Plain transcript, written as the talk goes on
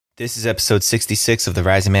This is episode 66 of the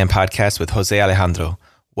Rising Man podcast with Jose Alejandro.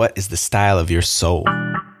 What is the style of your soul?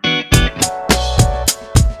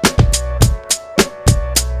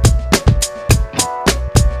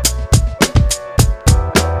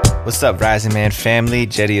 What's up, Rising Man family?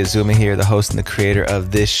 Jetty Azuma here, the host and the creator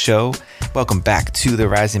of this show. Welcome back to the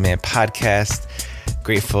Rising Man podcast.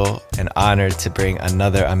 Grateful and honored to bring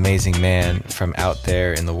another amazing man from out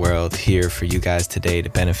there in the world here for you guys today to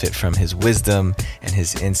benefit from his wisdom and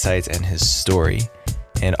his insights and his story,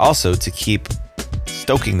 and also to keep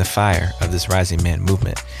stoking the fire of this Rising Man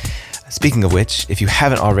movement. Speaking of which, if you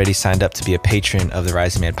haven't already signed up to be a patron of the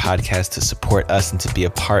Rising Man podcast to support us and to be a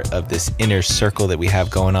part of this inner circle that we have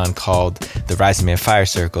going on called the Rising Man Fire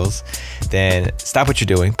Circles, then stop what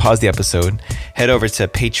you're doing, pause the episode, head over to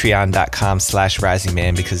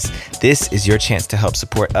patreon.com/risingman, because this is your chance to help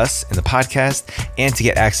support us in the podcast and to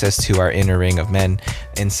get access to our inner ring of men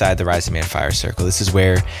inside the Rising Man Fire Circle. This is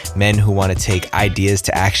where men who want to take ideas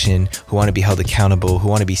to action, who want to be held accountable, who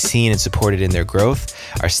want to be seen and supported in their growth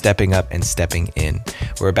are stepping up and stepping in.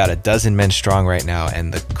 We're about a dozen men strong right now,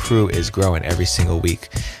 and the crew is growing every single week.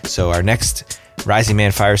 So our next Rising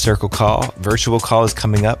Man Fire Circle call, virtual call, is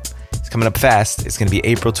coming up. It's coming up fast. It's going to be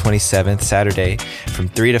April 27th, Saturday, from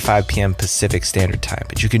 3 to 5 p.m. Pacific Standard Time.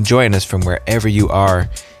 But you can join us from wherever you are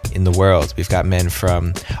in the world. We've got men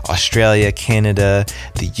from Australia, Canada,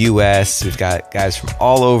 the US. We've got guys from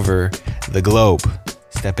all over the globe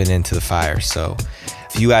stepping into the fire. So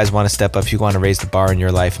if you guys want to step up, if you want to raise the bar in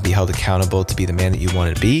your life and be held accountable to be the man that you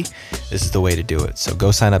want to be, this is the way to do it. So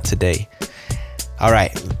go sign up today. All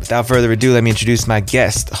right, without further ado, let me introduce my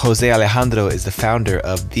guest. Jose Alejandro is the founder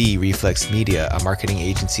of The Reflex Media, a marketing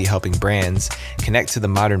agency helping brands connect to the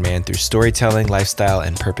modern man through storytelling, lifestyle,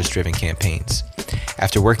 and purpose-driven campaigns.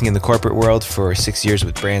 After working in the corporate world for 6 years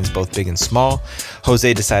with brands both big and small,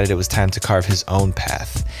 Jose decided it was time to carve his own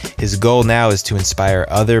path. His goal now is to inspire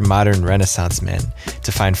other modern Renaissance men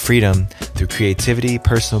to find freedom through creativity,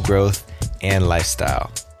 personal growth, and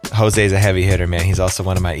lifestyle. Jose is a heavy hitter, man. He's also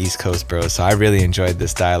one of my East Coast bros, so I really enjoyed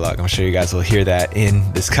this dialogue. I'm sure you guys will hear that in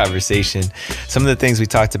this conversation. Some of the things we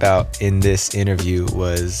talked about in this interview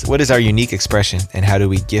was, what is our unique expression and how do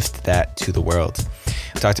we gift that to the world?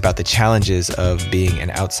 We talked about the challenges of being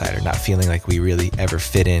an outsider, not feeling like we really ever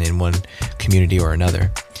fit in one community or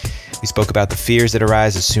another. We spoke about the fears that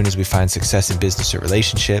arise as soon as we find success in business or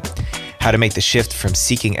relationship, how to make the shift from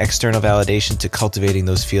seeking external validation to cultivating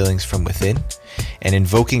those feelings from within, and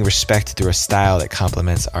invoking respect through a style that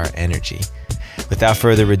complements our energy. Without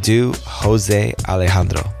further ado, Jose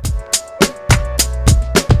Alejandro.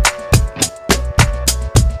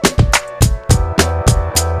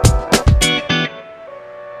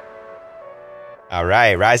 All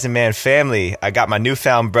right, Rising Man family. I got my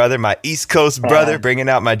newfound brother, my East Coast brother, bringing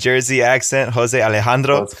out my Jersey accent, Jose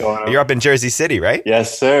Alejandro. What's going on? You're up in Jersey City, right?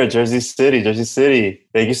 Yes, sir. Jersey City.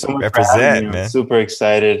 Thank you so much for having me. Man. I'm super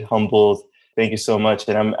excited, humbled. Thank you so much.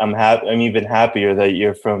 And I'm happy. I'm even happier that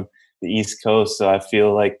you're from the East Coast. So I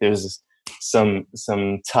feel like there's some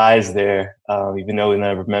ties there, even though we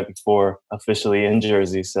never met before officially in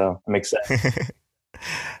Jersey. So I'm excited.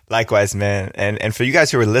 Likewise, man. And for you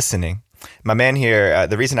guys who are listening, my man here,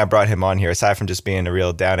 the reason I brought him on here, aside from just being a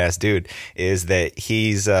real down-ass dude, is that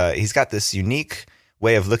he's got this unique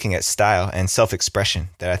way of looking at style and self-expression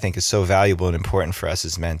that I think is so valuable and important for us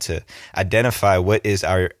as men to identify what is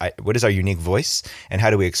our unique voice and how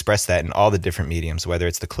do we express that in all the different mediums, whether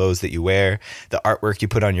it's the clothes that you wear, the artwork you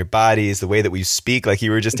put on your bodies, the way that we speak, like you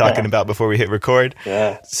were just talking about before we hit record.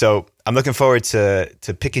 Yeah. So I'm looking forward to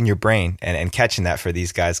picking your brain and catching that for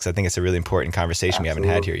these guys, because I think it's a really important conversation. Absolutely. We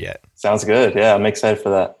haven't had here yet. Sounds good. Yeah, I'm excited for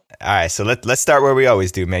that. All right, so let's start where we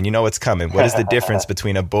always do, man. You know what's coming. What is the difference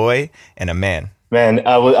between a boy and a man? Man,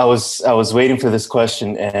 I was waiting for this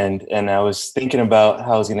question and I was thinking about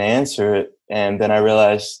how I was going to answer it, and then I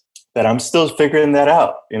realized that I'm still figuring that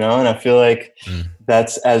out, and I feel like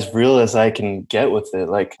that's as real as I can get with it.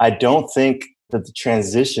 Like, I don't think that the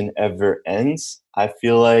transition ever ends. I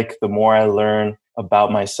feel like the more I learn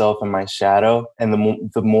about myself and my shadow, and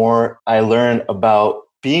the more I learn about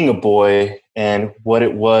being a boy and what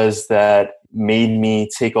it was that made me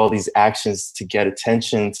take all these actions to get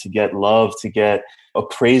attention, to get love, to get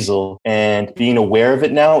appraisal, and being aware of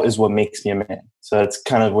it now is what makes me a man. So that's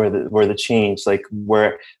kind of where the change, like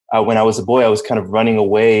when I was a boy, I was kind of running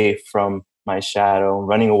away from my shadow,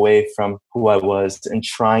 running away from who I was, and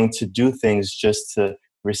trying to do things just to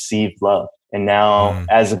receive love. And now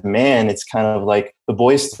as a man, it's kind of like the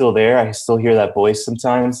boy's still there. I still hear that voice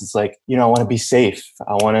sometimes. It's like, I want to be safe.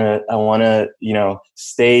 I want to,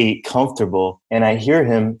 stay comfortable. And I hear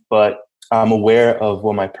him, but I'm aware of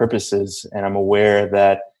what my purpose is. And I'm aware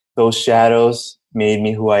that those shadows made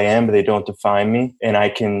me who I am, but they don't define me. And I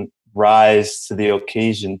can rise to the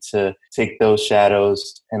occasion to take those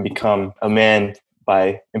shadows and become a man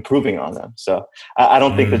by improving on them. So I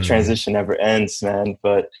don't think the transition ever ends, man.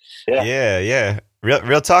 But yeah.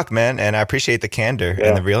 Real talk, man. And I appreciate the candor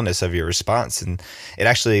and the realness of your response. And it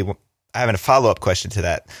actually, I have a follow-up question to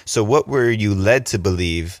that. So what were you led to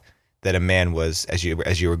believe that a man was as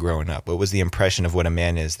you were growing up? What was the impression of what a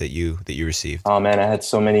man is that you received? Oh man, I had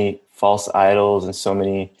so many false idols and so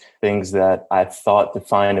many things that I thought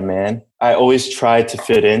defined a man. I always tried to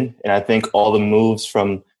fit in. And I think all the moves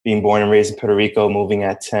from being born and raised in Puerto Rico, moving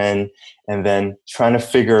at 10, and then trying to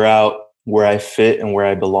figure out where I fit and where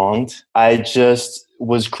I belonged. I just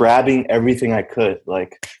was grabbing everything I could,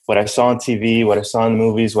 like what I saw on TV, what I saw in the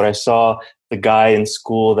movies, what I saw the guy in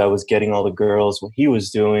school that was getting all the girls, what he was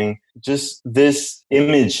doing. Just this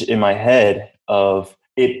image in my head of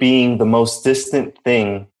it being the most distant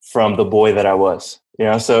thing from the boy that I was.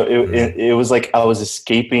 So it was like I was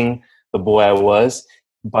escaping the boy I was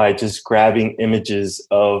by just grabbing images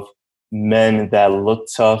of men that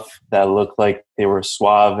looked tough, that looked like they were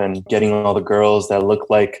suave and getting all the girls, that looked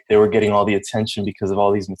like they were getting all the attention because of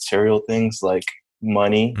all these material things like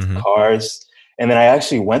money, cars. And then I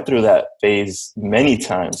actually went through that phase many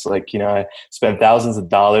times. Like, I spent thousands of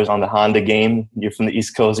dollars on the Honda game. You're from the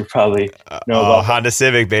East Coast, you probably know about Honda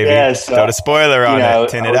Civic, baby. Yeah, so, throw a spoiler on it,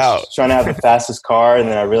 tin it out. Trying to have the fastest car, and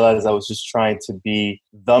then I realized I was just trying to be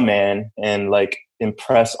the man and like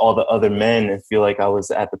impress all the other men and feel like I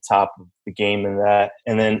was at the top of the game in that.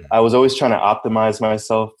 And then I was always trying to optimize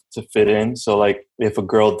myself to fit in. So like if a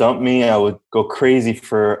girl dumped me, I would go crazy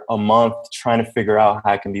for a month trying to figure out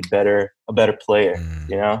how I can be a better player,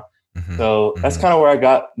 So that's kind of where I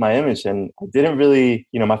got my image. And I didn't really,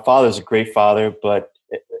 my father's a great father, but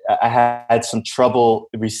I had some trouble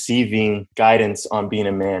receiving guidance on being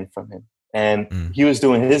a man from him. And he was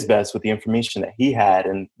doing his best with the information that he had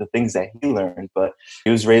and the things that he learned. But he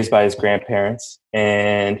was raised by his grandparents,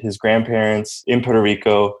 and his grandparents in Puerto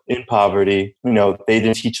Rico, in poverty, they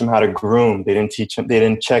didn't teach him how to groom. They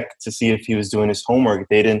didn't check to see if he was doing his homework.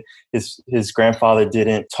 His grandfather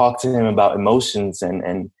didn't talk to him about emotions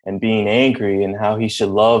and being angry and how he should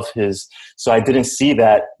love his. So I didn't see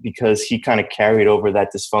that because he kind of carried over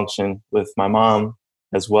that dysfunction with my mom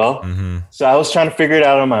as well. So I was trying to figure it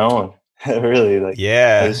out on my own. Really,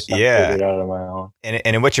 I was trying to figure it out on my own. And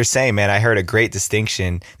in what you're saying, man, I heard a great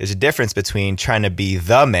distinction. There's a difference between trying to be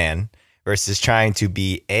the man versus trying to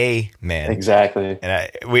be a man. Exactly.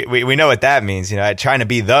 And we know what that means. Trying to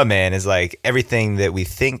be the man is like everything that we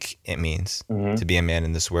think it means to be a man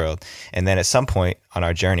in this world. And then at some point on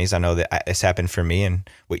our journeys, I know that it's happened for me, and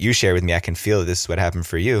what you share with me, I can feel that this is what happened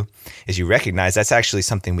for you, is you recognize that's actually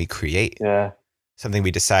something we create. Yeah. Something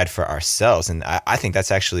we decide for ourselves. And I think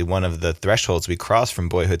that's actually one of the thresholds we cross from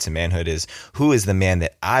boyhood to manhood is, who is the man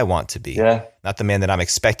that I want to be? Yeah. Not the man that I'm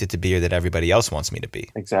expected to be or that everybody else wants me to be.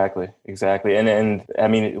 Exactly. And I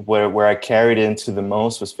mean, where I carried into the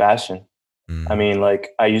most was fashion. I mean, like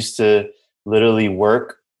I used to literally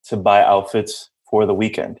work to buy outfits for the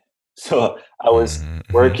weekend. So I was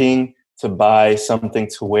working to buy something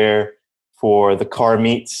to wear for the car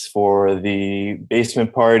meets, for the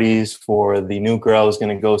basement parties, for the new girl I was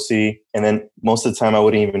going to go see. And then most of the time I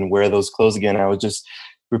wouldn't even wear those clothes again. I would just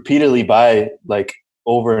repeatedly buy like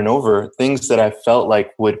over and over things that I felt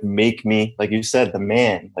like would make me, like you said, the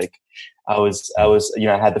man. Like I was, I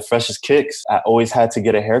had the freshest kicks. I always had to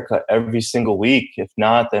get a haircut every single week. If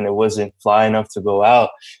not, then it wasn't fly enough to go out.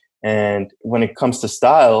 And when it comes to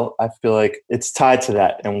style, I feel like it's tied to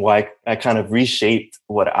that, and why I kind of reshaped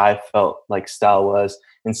what I felt like style was.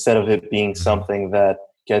 Instead of it being something that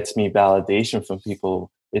gets me validation from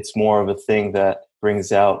people, it's more of a thing that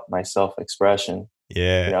brings out my self-expression.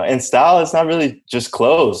 Yeah. And style is not really just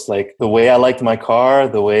clothes. Like the way I liked my car,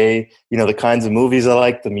 the way, the kinds of movies I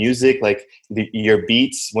like, the music, like your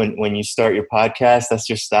beats when you start your podcast, that's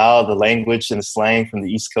your style, the language and the slang from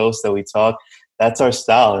the East Coast that we talk. That's our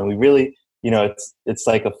style. And we really, it's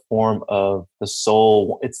like a form of the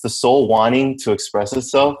soul. It's the soul wanting to express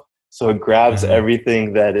itself. So it grabs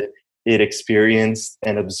everything that it experienced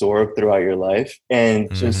and absorbed throughout your life.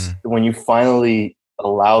 And just when you finally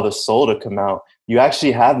allow the soul to come out, you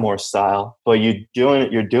actually have more style, but you're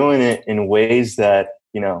doing it in ways that,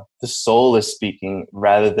 the soul is speaking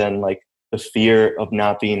rather than like the fear of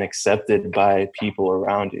not being accepted by people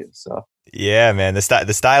around you. So. Yeah, man, the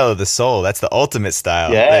style of the soul, that's the ultimate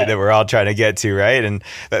style that we're all trying to get to, right?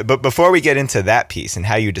 But before we get into that piece and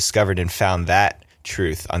how you discovered and found that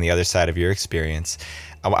truth on the other side of your experience,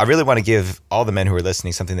 I really want to give all the men who are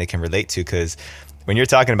listening something they can relate to, because When you're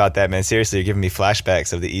talking about that, man, seriously, you're giving me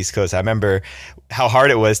flashbacks of the East Coast. I remember how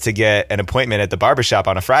hard it was to get an appointment at the barbershop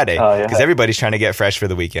on a Friday because everybody's trying to get fresh for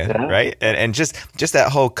the weekend, right? And just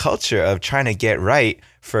that whole culture of trying to get right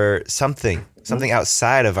for something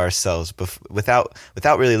outside of ourselves without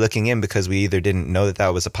really looking in, because we either didn't know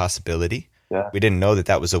that was a possibility. Yeah. We didn't know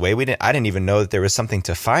that was a way. I didn't even know that there was something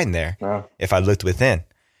to find there if I looked within.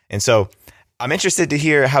 And so I'm interested to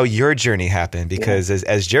hear how your journey happened, because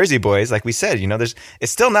as Jersey boys, like we said,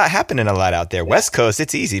 it's still not happening a lot out there. West Coast,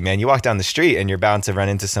 it's easy, man. You walk down the street and you're bound to run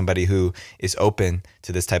into somebody who is open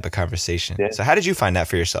to this type of conversation. Yeah. So how did you find that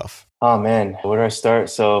for yourself? Oh man, where do I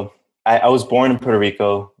start? So I was born in Puerto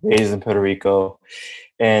Rico, raised in Puerto Rico,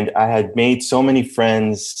 and I had made so many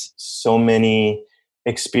friends, so many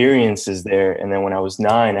experiences there. And then when I was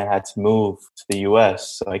 9, I had to move to the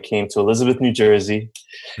US. So I came to Elizabeth, New Jersey.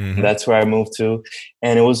 And that's where I moved to.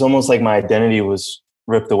 And it was almost like my identity was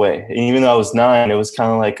ripped away. And even though I was 9, it was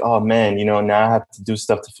kind of like, oh man, now I have to do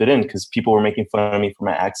stuff to fit in, because people were making fun of me for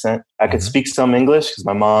my accent. I could speak some English because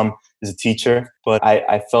my mom is a teacher, but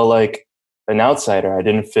I felt like an outsider. I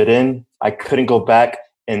didn't fit in. I couldn't go back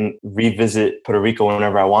and revisit Puerto Rico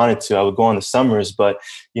whenever I wanted to. I would go on the summers, but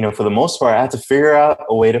for the most part, I had to figure out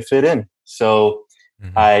a way to fit in. So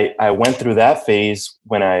I went through that phase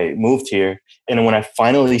when I moved here. And when I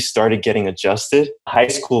finally started getting adjusted, high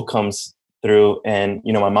school comes through, and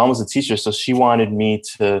my mom was a teacher, so she wanted me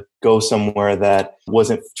to go somewhere that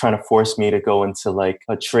wasn't trying to force me to go into like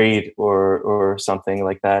a trade or something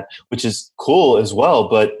like that, which is cool as well.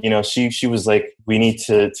 But she was like, we need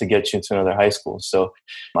to get you into another high school. So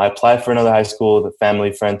I applied for another high school the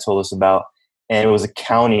family friend told us about, and it was a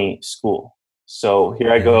county school. So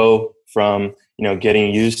here I go from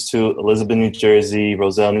getting used to Elizabeth, New Jersey,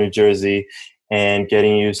 Roselle, New Jersey, and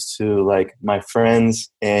getting used to like my friends.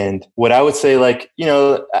 And what I would say, like,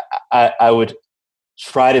 I would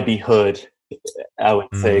try to be hood, I would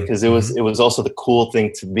say, because it was also the cool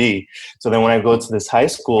thing to be. So then when I go to this high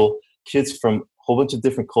school, kids from a whole bunch of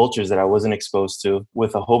different cultures that I wasn't exposed to,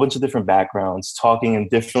 with a whole bunch of different backgrounds, talking in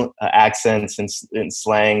different accents and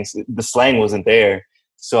slangs. The slang wasn't there.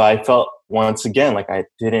 So I felt once again like I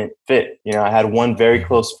didn't fit. I had one very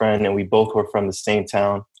close friend, and we both were from the same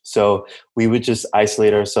town. So we would just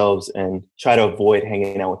isolate ourselves and try to avoid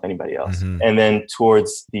hanging out with anybody else. And then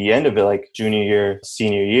towards the end of it, like junior year,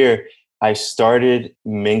 senior year, I started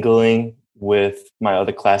mingling with my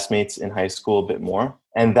other classmates in high school a bit more.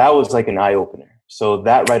 And that was like an eye opener. So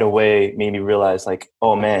that right away made me realize like,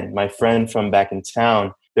 oh man, my friend from back in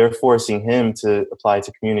town, they're forcing him to apply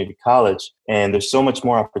to community college, and there's so much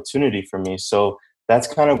more opportunity for me. So that's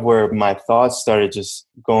kind of where my thoughts started just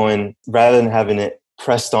going, rather than having it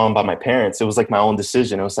pressed on by my parents. It was like my own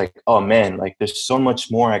decision. It was like, oh man, like there's so much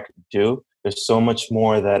more I could do. There's so much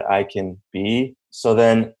more that I can be. So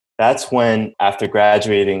then that's when, after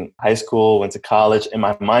graduating high school, went to college, and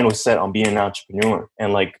my mind was set on being an entrepreneur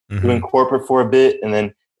and like doing corporate for a bit, and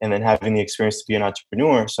then having the experience to be an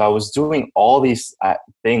entrepreneur. So I was doing all these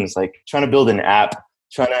things, like trying to build an app,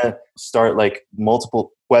 trying to start like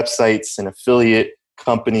multiple websites and affiliate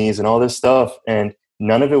companies and all this stuff. And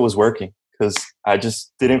none of it was working, because I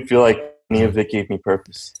just didn't feel like any of it gave me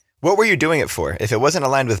purpose. What were you doing it for? If it wasn't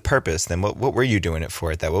aligned with purpose, then what were you doing it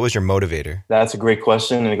for at that? What was your motivator? That's a great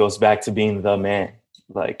question. And it goes back to being the man.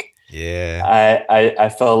 Like, yeah, I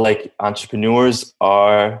felt like entrepreneurs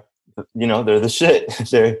are, they're the shit.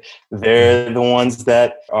 They're the ones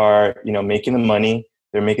that are, making the money.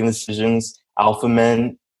 They're making decisions. Alpha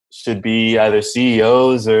men should be either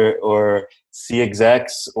CEOs or C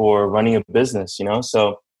execs or running a business,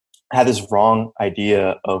 So I had this wrong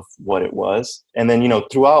idea of what it was. And then,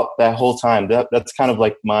 throughout that whole time, that's kind of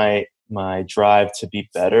like my drive to be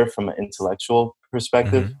better from an intellectual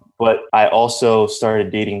perspective. But I also started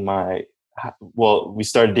dating we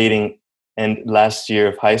started dating in last year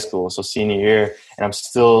of high school, so senior year, and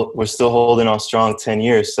we're still holding on strong 10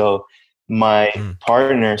 years. So my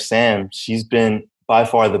partner, Sam, she's been by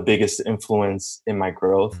far the biggest influence in my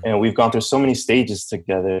growth. And we've gone through so many stages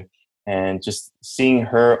together, and just seeing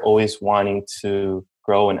her always wanting to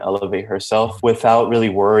grow and elevate herself without really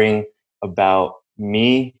worrying about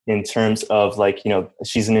me in terms of like,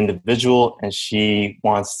 she's an individual and she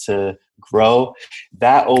wants to grow.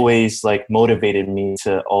 That always like motivated me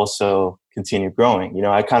to also continue growing.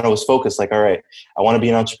 I kind of was focused like, all right, I want to be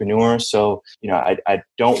an entrepreneur. So, I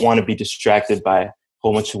don't want to be distracted by a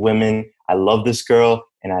whole bunch of women. I love this girl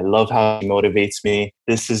and I love how she motivates me.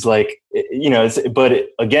 This is like,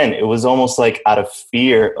 again, it was almost like out of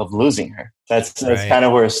fear of losing her. That's Right. kind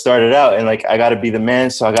of where it started out. And like, I got to be the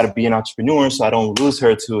man. So I got to be an entrepreneur. So I don't lose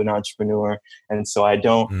her to an entrepreneur. And so I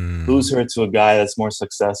don't lose her to a guy that's more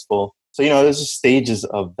successful. So, there's just stages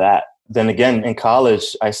of that. Then again, in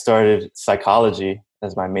college, I started psychology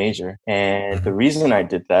as my major. And the reason I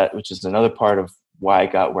did that, which is another part of why I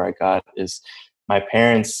got where I got, is my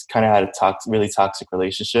parents kind of had a really toxic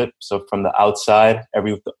relationship. So from the outside,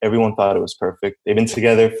 everyone thought it was perfect. They've been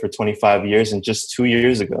together for 25 years, and just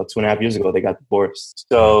 2.5 years ago, they got divorced.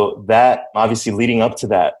 So that, obviously leading up to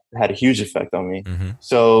that, had a huge effect on me.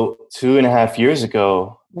 So 2.5 years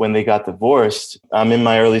ago, when they got divorced, I'm in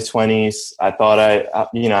my early 20s. I thought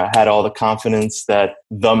I had all the confidence that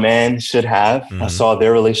the man should have. I saw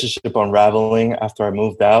their relationship unraveling after I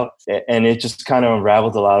moved out, and it just kind of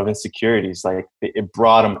unraveled a lot of insecurities. Like it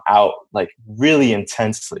brought them out like really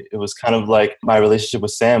intensely. It was kind of like my relationship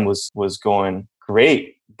with Sam was going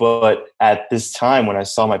great. But at this time, when I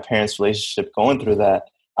saw my parents' relationship going through that,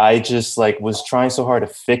 I just was trying so hard to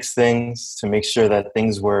fix things, to make sure that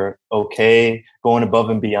things were okay, going above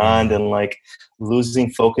and beyond, and losing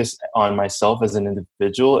focus on myself as an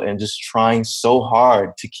individual, and just trying so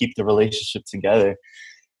hard to keep the relationship together.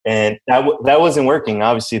 And that wasn't working.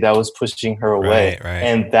 Obviously, that was pushing her away. Right.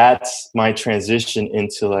 And that's my transition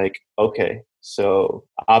into okay, so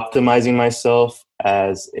optimizing myself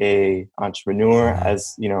as a entrepreneur,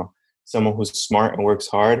 as, someone who's smart and works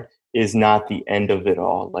hard, is not the end of it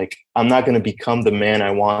all. I'm not going to become the man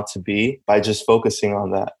I want to be by just focusing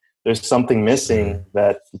on that. There's something missing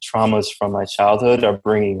that the traumas from my childhood are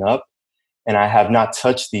bringing up, and I have not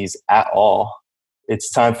touched these at all.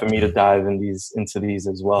 It's time for me to dive into these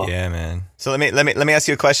as well. Yeah, man. So let me ask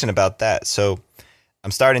you a question about that. So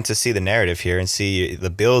I'm starting to see the narrative here and see the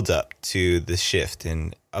build up to the shift,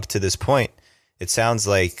 and up to this point, it sounds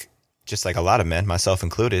like, just like a lot of men, myself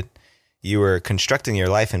included, you were constructing your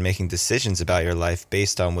life and making decisions about your life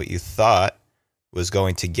based on what you thought was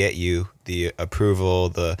going to get you the approval,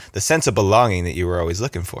 the sense of belonging that you were always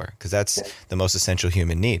looking for, because that's the most essential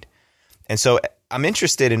human need. And so I'm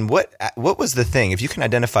interested in what was the thing, if you can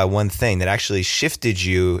identify one thing that actually shifted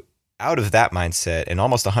you out of that mindset and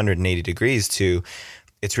almost 180 degrees to,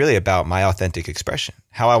 it's really about my authentic expression,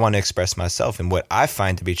 how I want to express myself and what I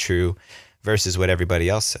find to be true versus what everybody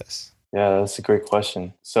else says. Yeah, that's a great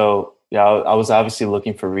question. So yeah, I was obviously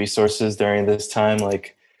looking for resources during this time,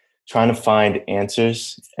 trying to find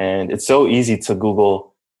answers. And it's so easy to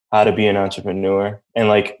Google how to be an entrepreneur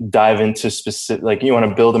and dive into specific, you want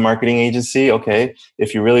to build a marketing agency. Okay.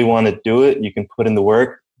 If you really want to do it, you can put in the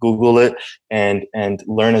work, Google it, and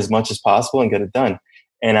learn as much as possible and get it done.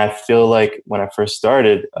 And I feel like when I first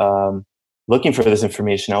started looking for this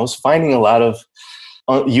information, I was finding a lot of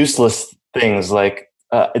useless things,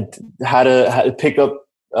 how to pick up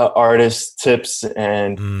artist tips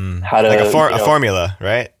and how to a formula,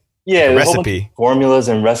 right? Yeah, a recipe, recipe, whole bunch of formulas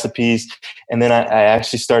and recipes. And then I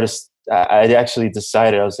actually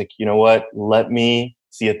decided, I was like, you know what? Let me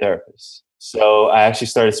see a therapist. So I actually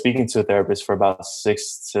started speaking to a therapist for about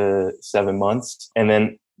 6 to 7 months, and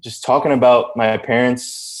then just talking about my parents'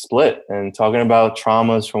 split and talking about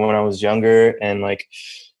traumas from when I was younger, and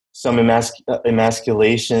some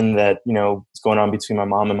emasculation that was going on between my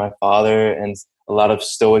mom and my father, and a lot of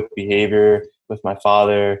stoic behavior with my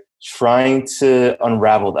father, trying to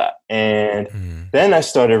unravel that. And then I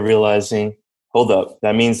started realizing, hold up,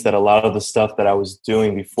 that means that a lot of the stuff that I was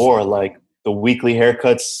doing before, like the weekly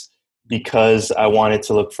haircuts because I wanted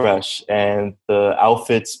to look fresh, and the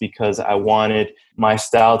outfits because I wanted my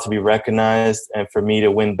style to be recognized and for me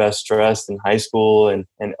to win best dressed in high school, and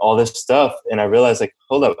all this stuff. And I realized,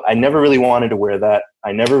 hold up, I never really wanted to wear that.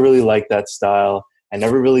 I never really liked that style. I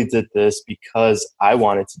never really did this because I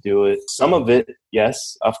wanted to do it. Some of it,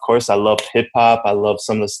 yes, of course, I loved hip hop. I loved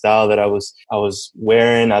some of the style that I was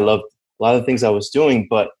wearing. I loved a lot of the things I was doing,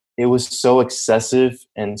 but it was so excessive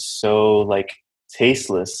and so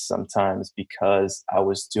tasteless sometimes because I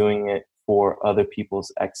was doing it for other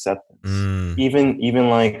people's acceptance.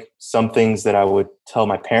 Even some things that I would tell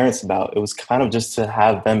my parents about, it was kind of just to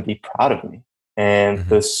have them be proud of me. And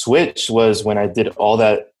the switch was when I did all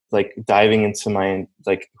that, diving into my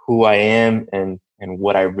who I am and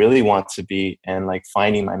what I really want to be, and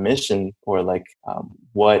finding my mission, or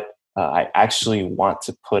what I actually want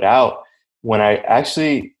to put out. When I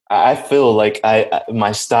feel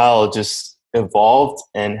my style just evolved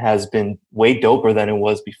and has been way doper than it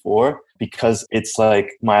was before, because it's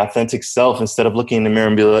my authentic self. Instead of looking in the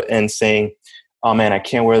mirror and saying, oh man, I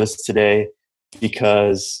can't wear this today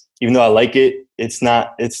because even though I like it, it's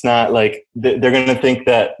not like they're going to think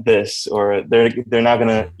that this, or they're not going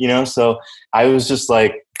to, you know? So I was just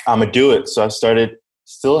like, I'm going to do it. So I started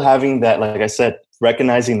still having that, like I said,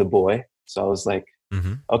 recognizing the boy. So I was like,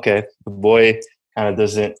 okay, the boy kind of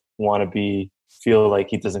doesn't want to feel like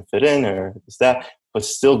he doesn't fit in or this, that, but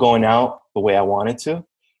still going out the way I wanted to.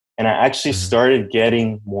 And I actually started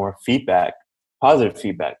getting more feedback, positive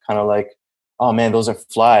feedback, kind of like, oh man, those are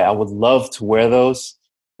fly. I would love to wear those,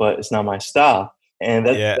 but it's not my style. And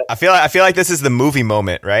I feel like this is the movie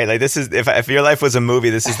moment, right? Like this is, if your life was a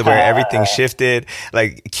movie, this is where everything shifted.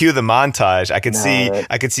 Like cue the montage. I could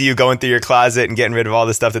see you going through your closet and getting rid of all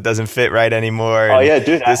the stuff that doesn't fit right anymore. Oh yeah,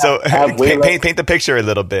 dude. So paint the picture a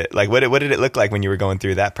little bit. Like what did it look like when you were going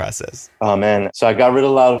through that process? Oh man. So I got rid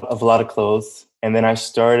of a lot of clothes. And then I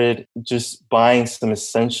started just buying some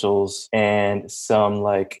essentials and some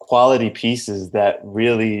like quality pieces that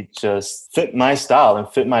really just fit my style and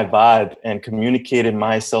fit my vibe and communicated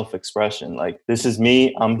my self-expression. Like, this is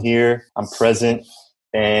me. I'm here. I'm present.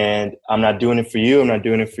 And I'm not doing it for you. I'm not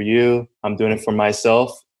doing it for you. I'm doing it for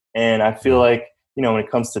myself. And I feel like, you know, when it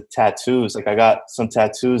comes to tattoos, like I got some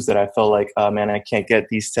tattoos that I felt like, oh man, I can't get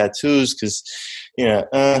these tattoos because, you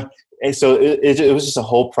know, and so it was just a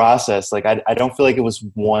whole process. Like, I don't feel like it was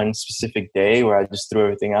one specific day where I just threw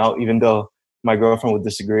everything out, even though my girlfriend would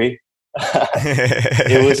disagree.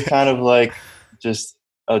 It was kind of like just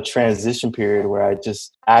a transition period where I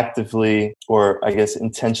just actively, or I guess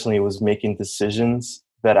intentionally, was making decisions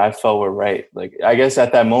that I felt were right. Like, I guess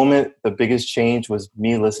at that moment, the biggest change was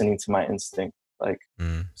me listening to my instinct. Like,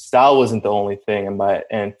 style wasn't the only thing,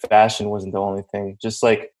 and fashion wasn't the only thing. Just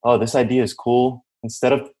like, oh, this idea is cool.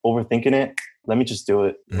 Instead of overthinking it, let me just do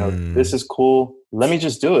it. You know, this is cool. Let me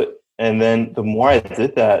just do it. And then the more I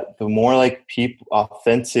did that, the more like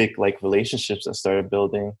authentic like relationships I started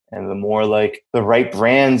building, and the more like the right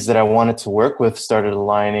brands that I wanted to work with started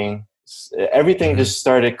aligning. Everything just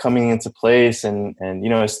started coming into place, and you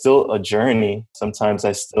know, it's still a journey. Sometimes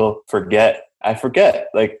I still forget. I forget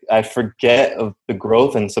of the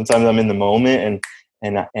growth, and sometimes I'm in the moment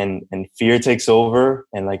and fear takes over,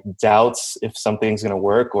 and like doubts if something's going to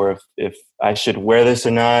work, or if I should wear this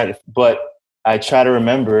or not. But I try to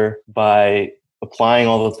remember by applying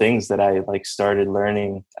all the things that I like started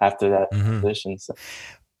learning after that transition. So.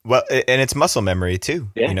 Well, and it's muscle memory too.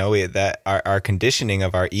 Yeah. You know, that our conditioning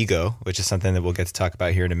of our ego, which is something that we'll get to talk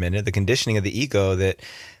about here in a minute, the conditioning of the ego that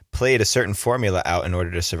played a certain formula out in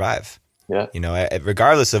order to survive. Yeah. You know,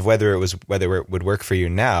 regardless of whether it would work for you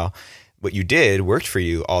now, what you did worked for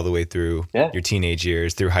you all the way through your teenage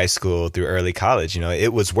years, through high school, through early college. You know,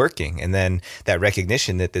 it was working. And then that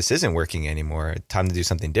recognition that this isn't working anymore, time to do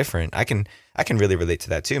something different. I can really relate to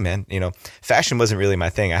that too, man. You know, fashion wasn't really my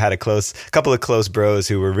thing. I had a couple of close bros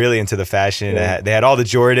who were really into the fashion. Yeah. They had all the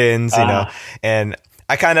Jordans, you know, and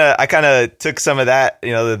I kind of took some of that,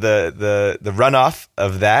 you know, the runoff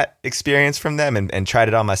of that experience from them and tried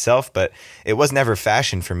it on myself. But it was never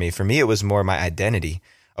fashion for me. For me, it was more my identity.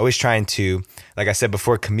 Always trying to, like I said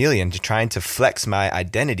before, chameleon, trying to flex my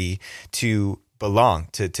identity to belong,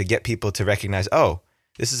 to get people to recognize, oh,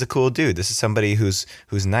 this is a cool dude. This is somebody who's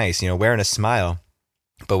nice, you know, wearing a smile.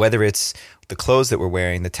 But whether it's the clothes that we're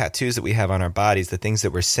wearing, the tattoos that we have on our bodies, the things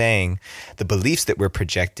that we're saying, the beliefs that we're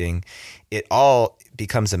projecting, it all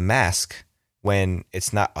becomes a mask when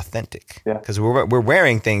it's not authentic. Because we're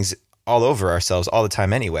wearing things all over ourselves all the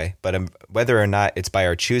time anyway. But whether or not it's by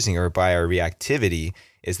our choosing or by our reactivity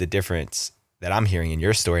is the difference that I'm hearing in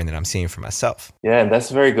your story and that I'm seeing for myself. Yeah, and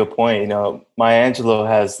that's a very good point. You know, Maya Angelou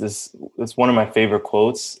has it's one of my favorite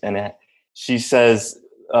quotes, and she says,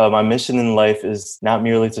 my mission in life is not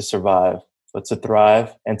merely to survive, but to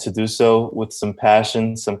thrive, and to do so with some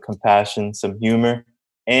passion, some compassion, some humor,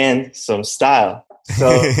 and some style. So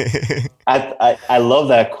I love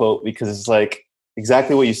that quote because it's like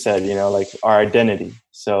exactly what you said, you know, like our identity.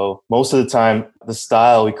 So most of the time, the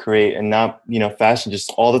style we create, and not, you know, fashion,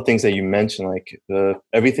 just all the things that you mentioned, like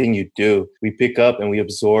everything you do, we pick up and we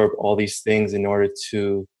absorb all these things in order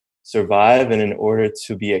to survive and in order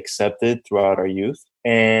to be accepted throughout our youth.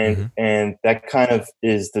 And that kind of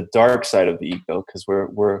is the dark side of the ego, because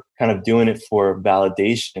we're kind of doing it for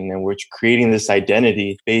validation, and we're creating this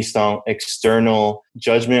identity based on external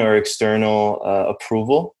judgment or external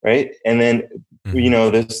approval, right? And then you know,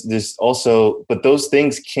 there's also, but those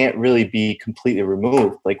things can't really be completely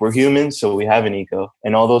removed. Like, we're human, so we have an ego,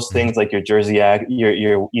 and all those things, like your Jersey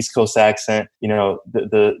your East Coast accent, you know,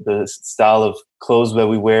 the style of clothes that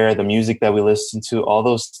we wear, the music that we listen to, all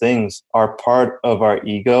those things are part of our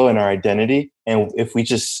ego and our identity. And if we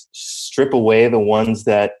just strip away the ones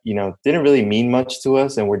that, didn't really mean much to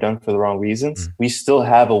us and were done for the wrong reasons, we still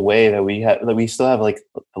have a way that we still have like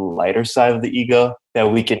the lighter side of the ego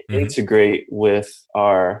that we can integrate with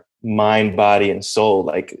our mind, body, and soul.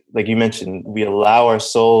 Like you mentioned, we allow our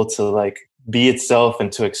soul to like be itself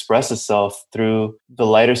and to express itself through the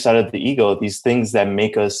lighter side of the ego, these things that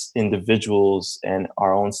make us individuals and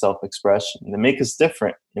our own self-expression, that make us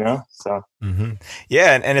different, so.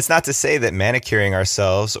 Yeah. And it's not to say that manicuring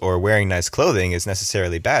ourselves or wearing nice clothing is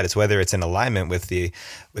necessarily bad. It's whether it's in alignment with the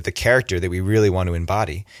character that we really want to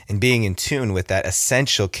embody and being in tune with that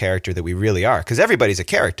essential character that we really are. Because everybody's a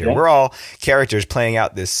character. Yeah. We're all characters playing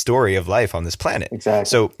out this story of life on this planet. Exactly.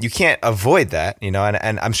 So you can't avoid that, and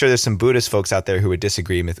I'm sure there's some Buddhist folks out there who would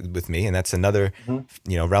disagree with me, and that's another,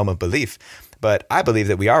 realm of belief. But I believe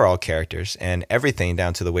that we are all characters, and everything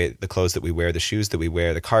down to the clothes that we wear, the shoes that we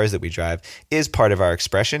wear, the cars that we drive is part of our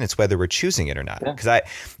expression. It's whether we're choosing it or not. Because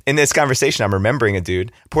in this conversation, I'm remembering a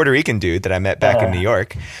Puerto Rican dude that I met back in New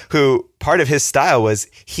York, who part of his style was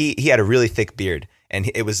he had a really thick beard. And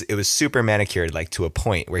it was super manicured, like to a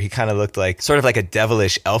point where he kind of looked like sort of like a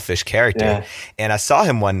devilish, elfish character. Yeah. And I saw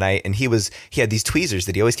him one night, and he had these tweezers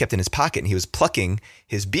that he always kept in his pocket, and he was plucking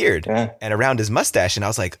his beard and around his mustache. And I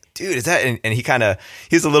was like, dude, is that? And he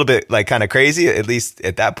was a little bit like kind of crazy. At least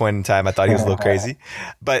at that point in time, I thought he was a little crazy.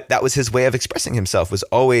 But that was his way of expressing himself, was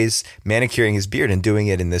always manicuring his beard and doing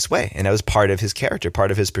it in this way. And that was part of his character,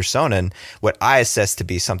 part of his persona. And what I assessed to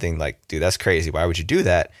be something like, dude, that's crazy. Why would you do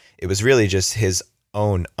that? It was really just his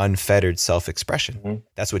own unfettered self-expression.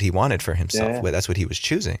 That's what he wanted for himself. That's what he was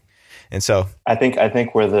choosing. And so I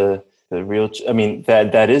think where the real,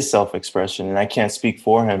 that is self-expression, and I can't speak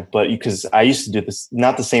for him, but because I used to do this,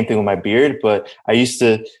 not the same thing with my beard, but I used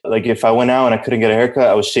to, like, if I went out and I couldn't get a haircut,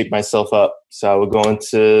 I would shape myself up. So I would go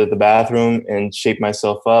into the bathroom and shape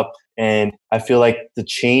myself up. And I feel like the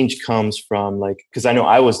change comes from, like, because I know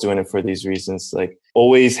I was doing it for these reasons, like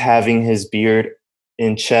always having his beard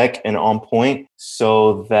in check and on point,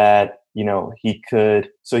 so that he could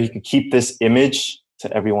keep this image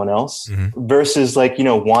to everyone else, versus like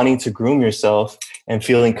wanting to groom yourself and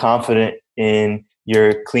feeling confident in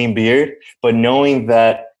your clean beard, but knowing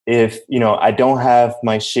that if I don't have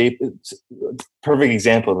my shape. Perfect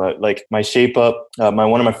example, like my shape up.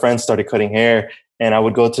 One of my friends started cutting hair, and I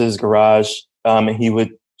would go to his garage, and he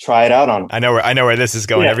would try it out on. I know where this is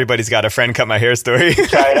going. Yeah. Everybody's got a friend cut my hair story.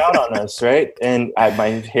 Try it out on us, right? And my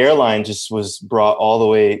hairline just was brought all the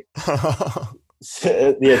way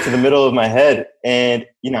to the middle of my head. And,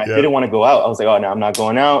 I didn't want to go out. I was like, oh, no, I'm not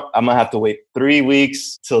going out. I'm going to have to wait 3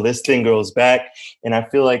 weeks till this thing grows back. And I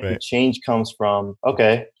feel like the change comes from,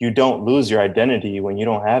 okay, you don't lose your identity when you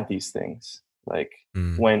don't have these things. Like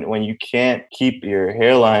when you can't keep your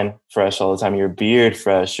hairline fresh all the time, your beard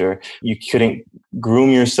fresh, or you couldn't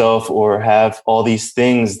groom yourself or have all these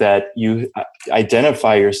things that you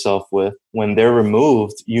identify yourself with, when they're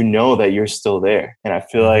removed, that you're still there. And I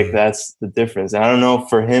feel like that's the difference. And I don't know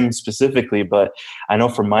for him specifically, but I know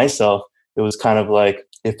for myself, it was kind of like,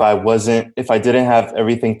 if I didn't have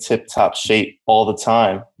everything tip top shape all the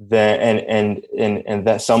time, then and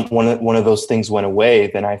that one of those things went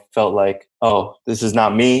away, then I felt like, oh, this is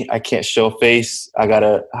not me. I can't show face. I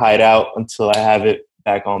gotta hide out until I have it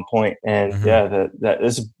back on point. And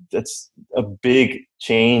that's a big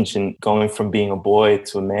change in going from being a boy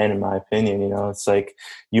to a man, in my opinion. It's like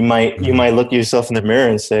you might look at yourself in the mirror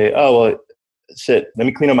and say, oh well, shit, let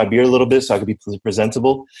me clean up my beard a little bit so I could be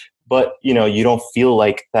presentable. But, you don't feel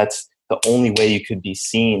like that's the only way you could be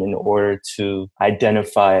seen in order to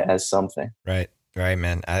identify as something. Right,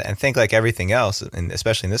 man. I think like everything else, and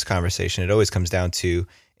especially in this conversation, it always comes down to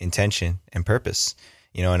intention and purpose.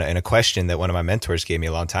 And a question that one of my mentors gave me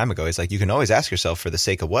a long time ago is like, you can always ask yourself, for the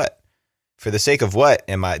sake of what? For the sake of what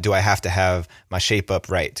do I have to have my shape up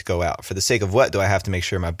right to go out? For the sake of what do I have to make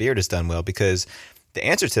sure my beard is done well? Because the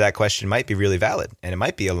answer to that question might be really valid, and it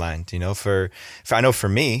might be aligned. I know for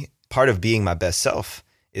me, part of being my best self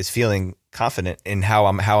is feeling confident in how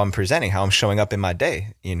I'm presenting, how I'm showing up in my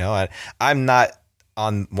day. I'm not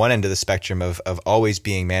on one end of the spectrum of always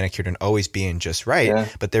being manicured and always being just right,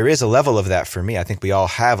 but there is a level of that for me. I think we all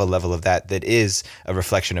have a level of that is a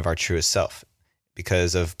reflection of our truest self,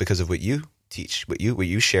 because of what you teach, what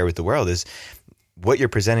you share with the world. Is what you're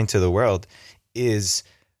presenting to the world is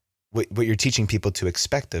what you're teaching people to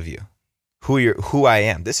expect of you. Who I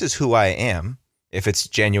am. This is who I am, if it's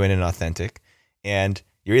genuine and authentic, and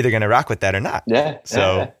you're either going to rock with that or not. Yeah.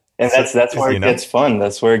 So, and that's where it gets fun.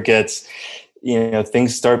 That's where it gets,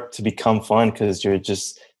 things start to become fun, because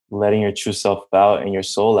letting your true self out and your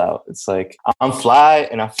soul out. It's like, I'm fly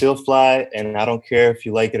and I feel fly and I don't care if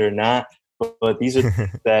you like it or not. But these are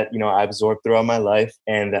that, I absorbed throughout my life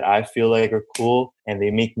and that I feel like are cool and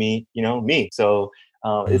they make me, me. So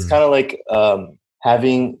it's kind of like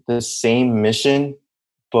having the same mission,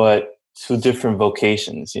 but two different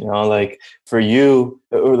vocations, like for you,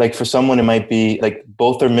 or like for someone, it might be like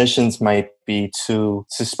both their missions might be to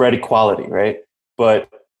spread equality, right? But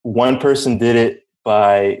one person did it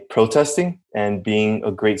by protesting and being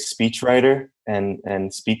a great speechwriter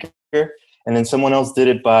and speaker. And then someone else did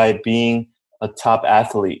it by being a top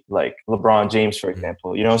athlete, like LeBron James, for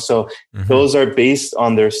example, so those are based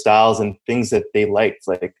on their styles and things that they liked.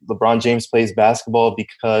 Like LeBron James plays basketball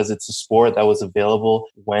because it's a sport that was available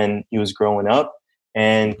when he was growing up.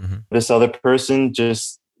 And this other person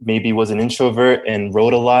just maybe was an introvert and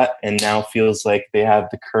wrote a lot and now feels like they have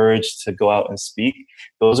the courage to go out and speak.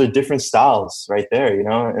 Those are different styles right there,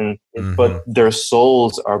 and but their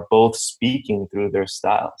souls are both speaking through their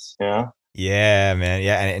styles, Yeah, man.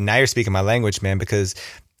 Yeah. And now you're speaking my language, man, because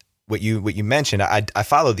what you mentioned, I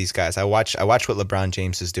follow these guys. I watch what LeBron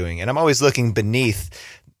James is doing, and I'm always looking beneath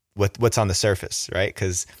what's on the surface, right?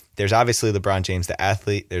 Because there's obviously LeBron James, the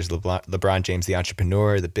athlete. There's LeBron James, the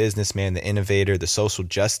entrepreneur, the businessman, the innovator, the social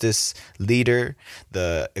justice leader,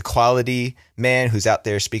 the equality man who's out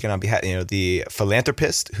there speaking on behalf, the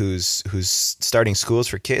philanthropist who's starting schools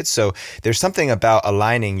for kids. So there's something about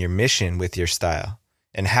aligning your mission with your style.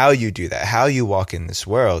 And how you do that, how you walk in this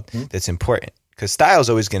world, that's important. Because style is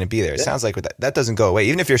always going to be there. It sounds like that doesn't go away.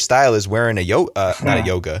 Even if your style is wearing a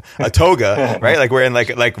toga, right? Like wearing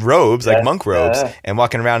like robes, like monk robes, and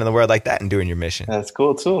walking around in the world like that and doing your mission. That's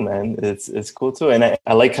cool too, man. It's cool too. And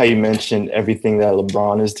I like how you mentioned everything that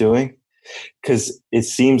LeBron is doing, because it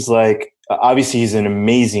seems like obviously he's an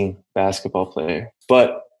amazing basketball player,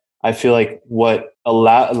 but I feel like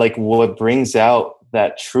what brings out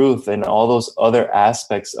that truth and all those other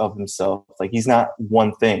aspects of himself. Like he's not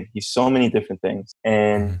one thing. He's so many different things.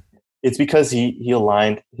 And it's because he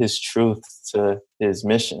aligned his truth to his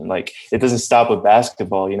mission. Like it doesn't stop with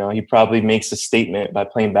basketball. He probably makes a statement by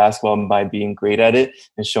playing basketball and by being great at it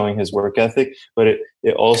and showing his work ethic. But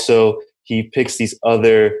it also, he picks these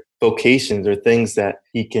other vocations or things that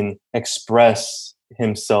he can express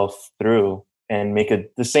himself through and make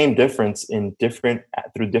the same difference through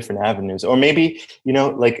different avenues. Or maybe,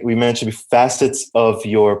 like we mentioned, facets of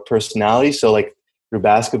your personality. So like through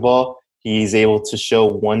basketball, he's able to show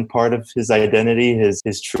one part of his identity,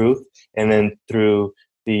 his truth. And then through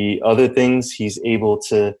the other things, he's able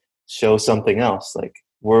to show something else. Like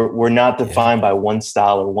we're not defined by one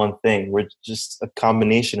style or one thing. We're just a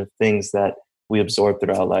combination of things that we absorb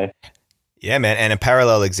throughout life. Yeah, man. And a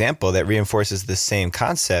parallel example that reinforces the same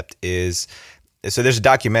concept is, so there's a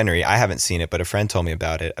documentary. I haven't seen it, but a friend told me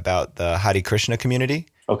about it, about the Hare Krishna community.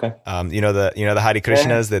 Okay. The Hare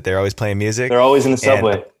Krishnas that they're always playing music. They're always in the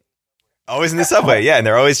subway. Always in the subway, yeah, and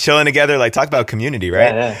they're always chilling together. Like talk about community,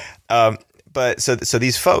 right? Yeah. But so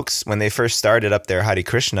these folks, when they first started up their Hare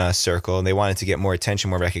Krishna circle, and they wanted to get more attention,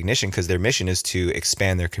 more recognition, because their mission is to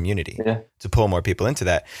expand their community, to pull more people into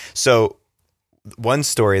that. So one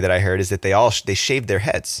story that I heard is that they shaved their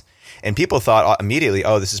heads, and people thought immediately,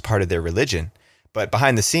 oh, this is part of their religion. But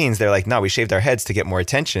behind the scenes, they're like, no, we shaved our heads to get more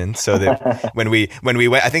attention. So that when we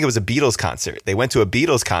went, I think it was a Beatles concert. They went to a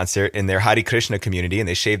Beatles concert in their Hare Krishna community and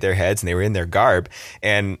they shaved their heads and they were in their garb.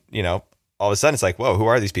 And, all of a sudden it's like, whoa, who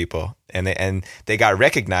are these people? And they got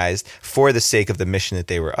recognized for the sake of the mission that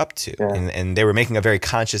they were up to. Yeah. And they were making a very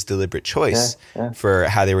conscious, deliberate choice for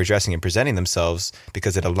how they were dressing and presenting themselves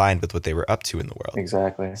because it aligned with what they were up to in the world.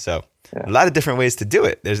 Exactly. So a lot of different ways to do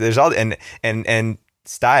it. There's all, and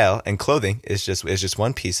style and clothing is just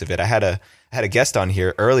one piece of it. I had a guest on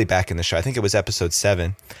here early back in the show. I think it was episode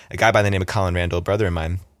 7, a guy by the name of Colin Randall, a brother of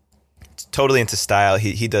mine, totally into style.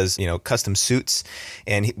 He does, custom suits.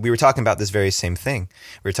 And we were talking about this very same thing.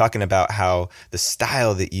 We were talking about how the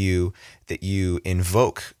style that you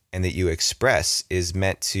invoke and that you express is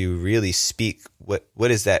meant to really speak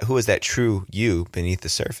what is that, who is that true you beneath the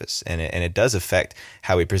surface, and it does affect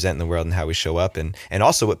how we present in the world and how we show up, and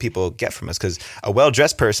also what people get from us, because a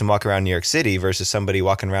well-dressed person walking around New York City versus somebody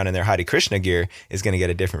walking around in their Hare Krishna gear is going to get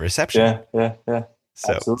a different reception. Yeah.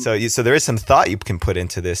 So there is some thought you can put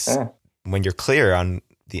into this when you're clear on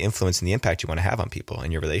the influence and the impact you want to have on people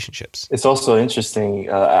and your relationships. It's also interesting.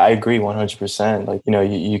 I agree 100%. Like,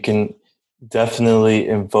 you can definitely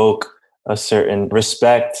invoke a certain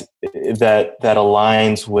respect that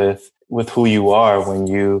aligns with who you are when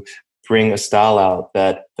you bring a style out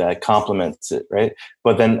that complements it, right?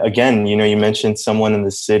 But then again, you mentioned someone in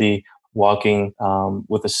the city walking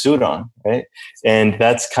with a suit on, right? And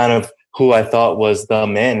that's kind of who I thought was the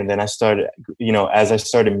man. And then I started, as I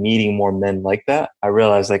started meeting more men like that, I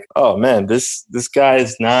realized like, oh man, this guy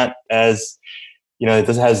is not as,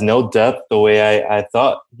 it has no depth the way I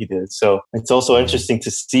thought he did. So it's also interesting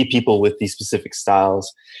to see people with these specific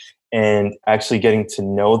styles and actually getting to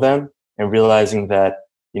know them and realizing that,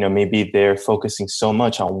 maybe they're focusing so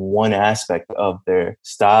much on one aspect of their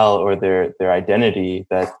style or their identity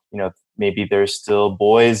that, maybe they're still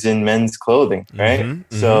boys in men's clothing, right?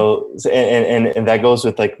 So, and that goes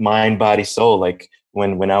with like mind, body, soul. Like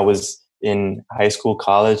when I was in high school,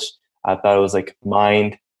 college, I thought it was like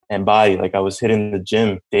mind and body. Like I was hitting the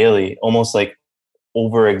gym daily, almost like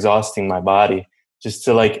over exhausting my body just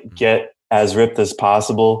to like get as ripped as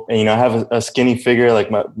possible. And, I have a skinny figure.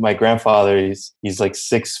 Like my grandfather, he's like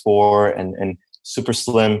 6'4" and super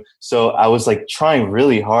slim. So I was like trying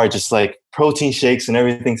really hard, just like protein shakes and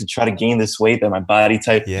everything to try to gain this weight that my body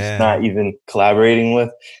type is not even collaborating with.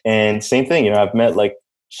 And same thing, I've met like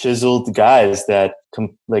chiseled guys that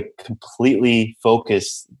completely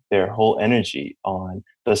focus their whole energy on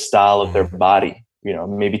the style of their body,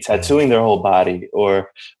 maybe tattooing their whole body or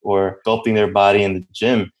sculpting their body in the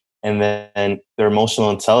gym. And then their emotional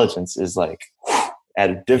intelligence is like at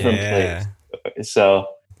a different place. So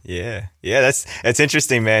yeah, that's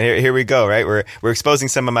interesting, man. Here we go, right? We're exposing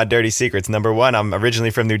some of my dirty secrets. Number one, I'm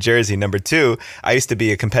originally from New Jersey. Number two, I used to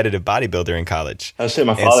be a competitive bodybuilder in college. Oh shit,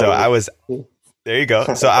 my father. And so I was. There you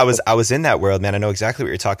go. So I was in that world, man. I know exactly what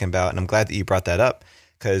you're talking about, and I'm glad that you brought that up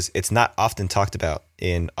because it's not often talked about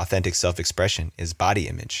in authentic self-expression is body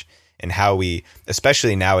image and how we,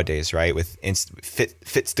 especially nowadays, right? With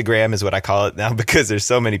Fitstagram is what I call it now because there's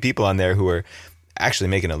so many people on there who are actually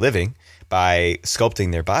making a living by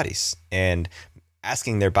sculpting their bodies and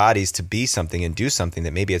asking their bodies to be something and do something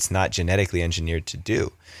that maybe it's not genetically engineered to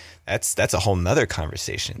do. That's a whole nother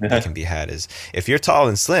conversation that can be had is if you're tall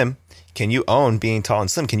and slim, can you own being tall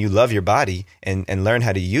and slim? Can you love your body and learn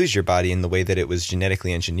how to use your body in the way that it was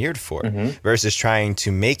genetically engineered for versus trying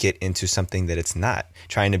to make it into something that it's not,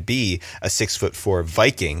 trying to be a 6'4"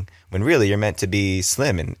 Viking when really you're meant to be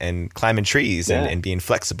slim and climbing trees and being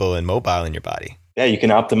flexible and mobile in your body. Yeah, you can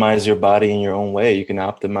optimize your body in your own way. You can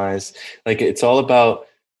optimize, like, it's all about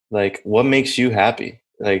like what makes you happy,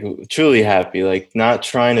 like truly happy, like not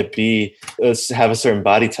trying to have a certain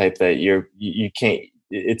body type that you can't,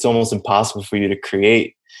 it's almost impossible for you to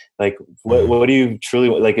create. Like what do you truly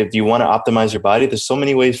like? If you want to optimize your body, there's so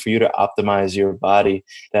many ways for you to optimize your body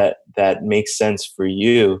that makes sense for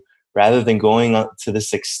you rather than going to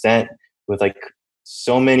this extent with like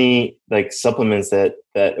so many like supplements that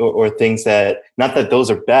or things that, not that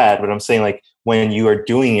those are bad, but I'm saying like when you are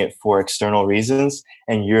doing it for external reasons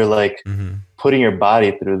and you're like putting your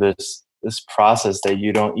body through this process that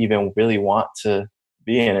you don't even really want to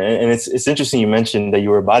be in. And it's interesting you mentioned that you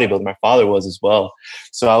were a bodybuilder. My father was as well.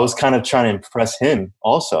 So I was kind of trying to impress him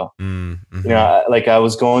also. I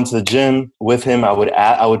was going to the gym with him. I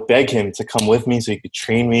would beg him to come with me so he could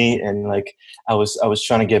train me. And like, I was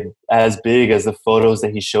trying to get as big as the photos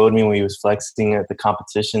that he showed me when he was flexing at the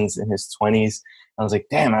competitions in his 20s. I was like,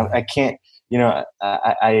 damn, I can't,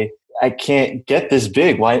 I can't get this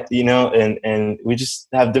big. Why, and we just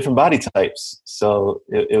have different body types. So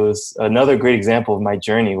it was another great example of my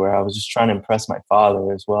journey where I was just trying to impress my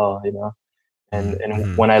father as well,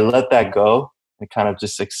 and when I let that go, I kind of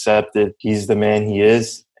just accepted he's the man he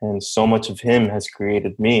is. And so much of him has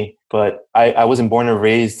created me. But I wasn't born and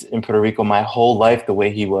raised in Puerto Rico my whole life the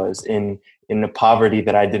way he was, in the poverty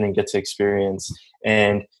that I didn't get to experience.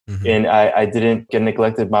 And I didn't get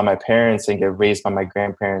neglected by my parents and get raised by my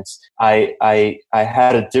grandparents. I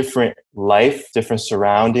had a different life, different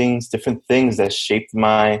surroundings, different things that shaped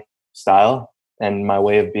my style and my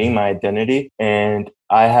way of being, my identity. And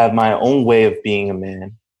I have my own way of being a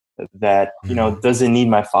man that, doesn't need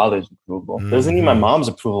my father's approval, doesn't need my mom's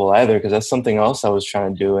approval either, because that's something else I was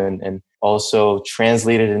trying to do and also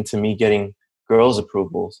translated into me getting girls'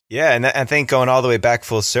 approvals. Yeah, and I think going all the way back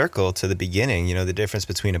full circle to the beginning, the difference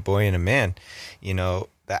between a boy and a man,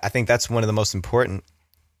 I think that's one of the most important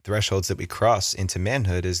thresholds that we cross into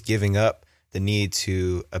manhood is giving up the need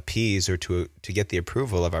to appease or to get the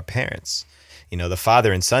approval of our parents. The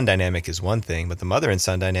father and son dynamic is one thing, but the mother and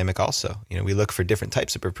son dynamic also. We look for different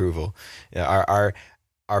types of approval. Our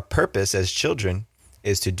purpose as children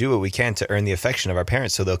is to do what we can to earn the affection of our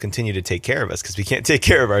parents so they'll continue to take care of us, because we can't take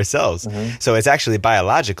care of ourselves. So it's actually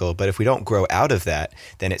biological, but if we don't grow out of that,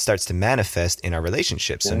 then it starts to manifest in our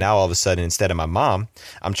relationships. So now all of a sudden, instead of my mom,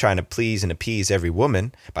 I'm trying to please and appease every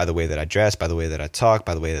woman by the way that I dress, by the way that I talk,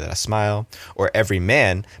 by the way that I smile, or every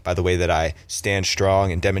man by the way that I stand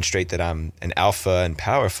strong and demonstrate that I'm an alpha and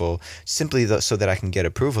powerful, simply so that I can get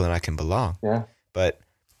approval and I can belong. But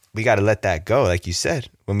we got to let that go, like you said,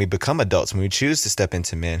 when we become adults, when we choose to step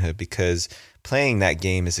into manhood, because playing that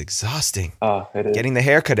game is exhausting. It is. Getting the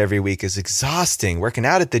haircut every week is exhausting. Working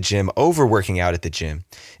out at the gym, overworking out at the gym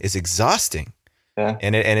is exhausting.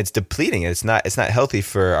 And it's depleting. It's not healthy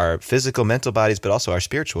for our physical, mental bodies, but also our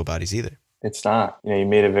spiritual bodies either. It's not. You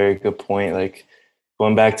made a very good point. Like,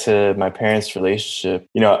 going back to my parents' relationship,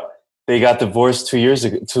 they got divorced 2 years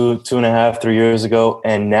ago, 2.5, 3 years ago,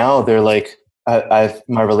 and now they're like,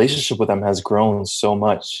 my relationship with them has grown so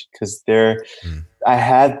much, because I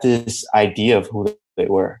had this idea of who they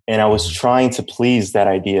were, and I was trying to please that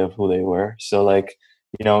idea of who they were. So like,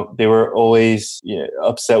 they were always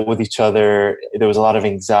upset with each other. There was a lot of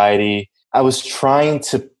anxiety. I was trying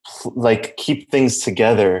to keep things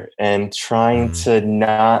together and trying to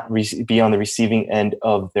not be on the receiving end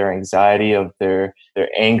of their anxiety, of their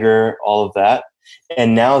anger, all of that.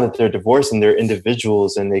 And now that they're divorced and they're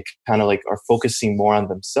individuals and they kind of like are focusing more on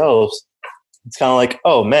themselves, it's kind of like,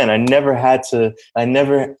 oh man, I never had to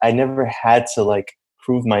like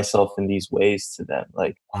prove myself in these ways to them.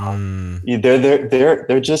 Like,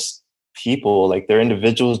 they're just people. Like, they're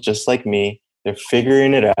individuals just like me. They're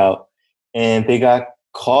figuring it out, and they got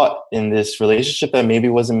caught in this relationship that maybe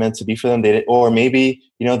wasn't meant to be for them. Or maybe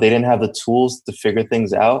they didn't have the tools to figure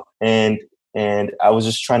things out, and I was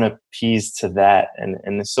just trying to appease to that, and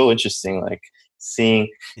it's so interesting, like seeing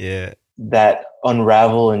that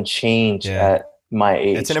unravel and change at my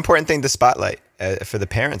age. It's an important thing to spotlight for the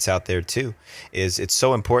parents out there too. It's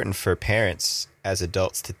so important for parents as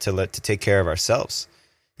adults to take care of ourselves,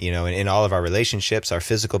 in all of our relationships, our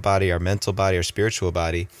physical body, our mental body, our spiritual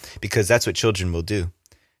body, because that's what children will do.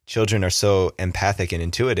 Children are so empathic and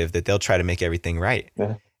intuitive that they'll try to make everything right.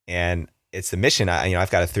 And it's the mission. I've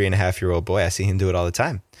got a 3.5-year-old boy. I see him do it all the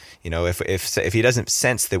time. If he doesn't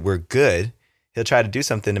sense that we're good, he'll try to do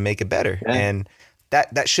something to make it better. And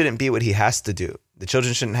that shouldn't be what he has to do. The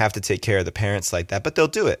children shouldn't have to take care of the parents like that, but they'll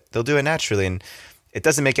do it. They'll do it naturally. And it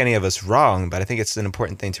doesn't make any of us wrong, but I think it's an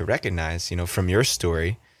important thing to recognize, from your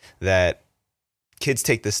story, that kids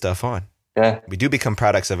take this stuff on. We do become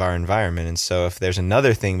products of our environment. And so if there's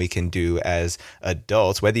another thing we can do as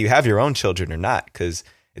adults, whether you have your own children or not, because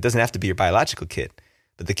it doesn't have to be your biological kid,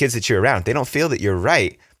 but the kids that you're around, they don't feel that you're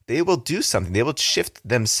right, they will do something. They will shift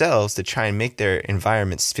themselves to try and make their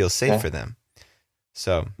environments feel safe for them.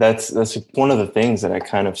 So that's one of the things that I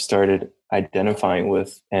kind of started identifying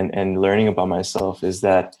with and learning about myself, is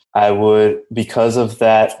that I would, because of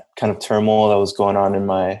that kind of turmoil that was going on in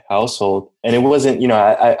my household, and it wasn't,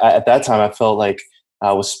 I at that time I felt like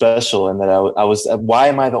I was special, and that I was, why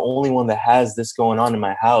am I the only one that has this going on in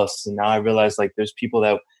my house? And now I realize, like, there's people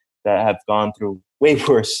that have gone through way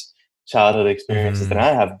worse childhood experiences than I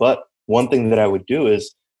have. But one thing that I would do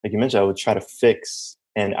is, like you mentioned, I would try to fix,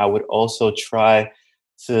 and I would also try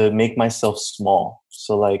to make myself small.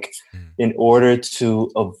 So like, in order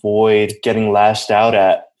to avoid getting lashed out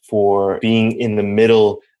at for being in the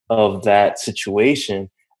middle of that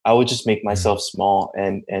situation, I would just make myself small.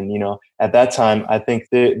 And at that time, I think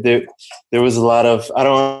there was a lot of, I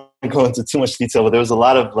don't want to go into too much detail, but there was a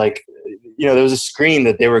lot of like, there was a screen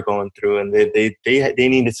that they were going through, and they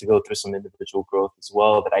needed to go through some individual growth as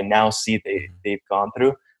well, that I now see they've gone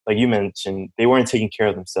through. Like you mentioned, they weren't taking care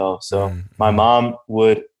of themselves. So my mom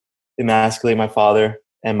would emasculate my father,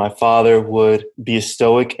 and my father would be a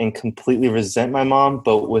stoic and completely resent my mom,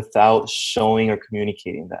 but without showing or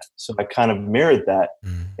communicating that. So I kind of mirrored that,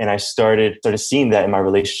 and I started seeing that in my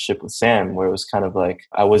relationship with Sam, where it was kind of like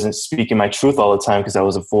I wasn't speaking my truth all the time because I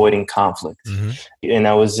was avoiding conflict, and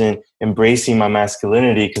I wasn't embracing my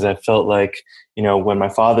masculinity because I felt like, when my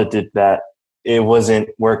father did that, it wasn't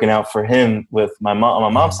working out for him with my mom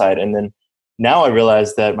on my mom's side. And then now I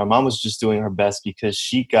realized that my mom was just doing her best because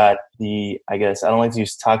she got I guess I don't like to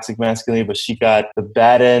use toxic masculinity, but she got the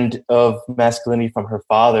bad end of masculinity from her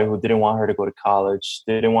father, who didn't want her to go to college,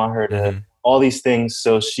 didn't want her to all these things.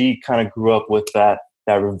 So she kind of grew up with that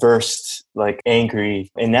reversed, like,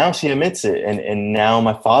 angry, and now she admits it. And now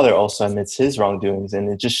my father also admits his wrongdoings. And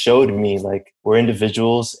it just showed me, like, we're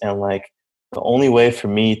individuals, and like, the only way for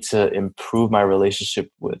me to improve my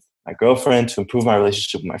relationship with my girlfriend, to improve my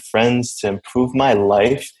relationship with my friends, to improve my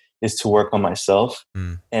life, is to work on myself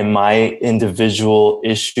and my individual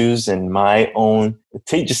issues and my own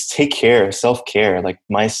just take care, self-care, like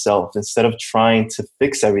myself, instead of trying to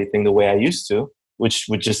fix everything the way I used to, which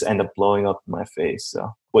would just end up blowing up in my face.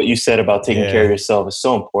 So what you said about taking care of yourself is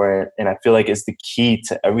so important. And I feel like it's the key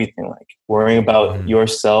to everything, like worrying about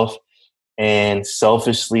yourself and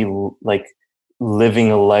selfishly like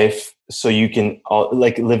living a life so you can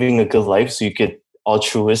like living a good life so you could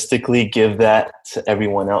altruistically give that to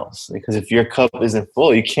everyone else, because if your cup isn't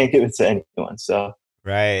full you can't give it to anyone. So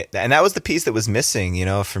right, and that was the piece that was missing, you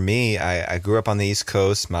know. For me, I grew up on the East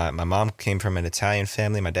Coast. My mom came from an Italian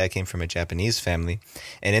family, my dad came from a Japanese family,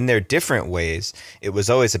 and in their different ways it was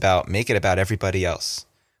always about make it about everybody else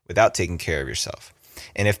without taking care of yourself.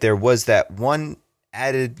 And if there was that one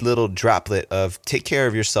added little droplet of take care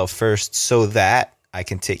of yourself first so that I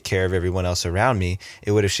can take care of everyone else around me,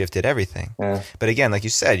 it would have shifted everything. Yeah. But again, like you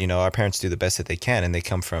said, you know, our parents do the best that they can, and they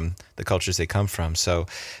come from the cultures they come from. So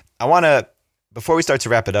I want to, before we start to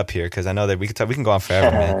wrap it up here, because I know that we can go on forever,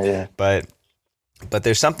 man. Yeah. But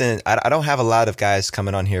there's something, I don't have a lot of guys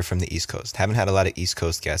coming on here from the East Coast. Haven't had a lot of East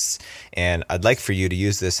Coast guests. And I'd like for you to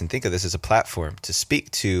use this and think of this as a platform to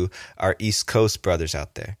speak to our East Coast brothers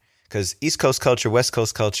out there. Because East Coast culture, West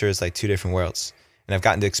Coast culture is like two different worlds. And I've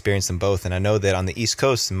gotten to experience them both. And I know that on the East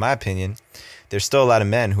Coast, in my opinion, there's still a lot of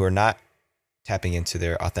men who are not tapping into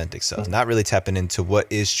their authentic selves, not really tapping into what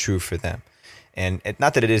is true for them. And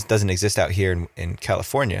not that doesn't exist out here in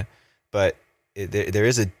California, but there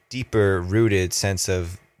is a deeper rooted sense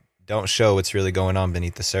of don't show what's really going on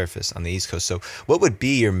beneath the surface on the East Coast. So what would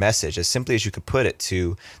be your message, as simply as you could put it,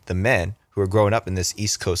 to the men who are growing up in this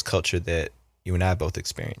East Coast culture that you and I both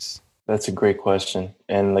experienced? That's a great question.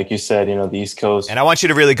 And like you said, you know, the East Coast. And I want you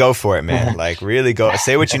to really go for it, man. Like really go,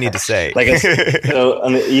 say what you need to say. Like so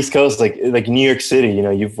on the East Coast, like New York City, you know,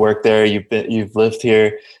 you've worked there, you've lived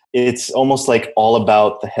here. It's almost like all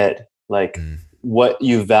about the head, like what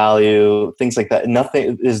you value, things like that.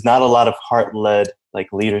 There's not a lot of heart-led like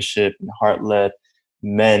leadership and heart-led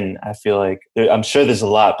men. I feel like I'm sure there's a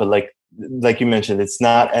lot, but like you mentioned, it's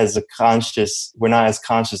not as we're not as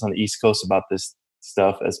conscious on the East Coast about this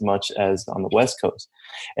stuff as much as on the West Coast.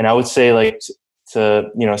 And I would say, like,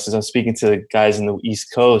 to, you know, since I'm speaking to guys in the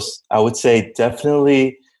East Coast, I would say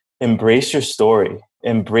definitely embrace your story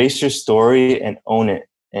and own it,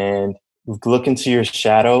 and look into your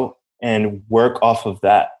shadow and work off of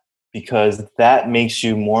that, because that makes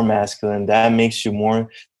you more masculine. That makes you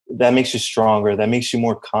stronger. That makes you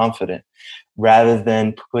more confident, rather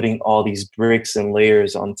than putting all these bricks and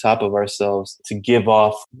layers on top of ourselves to give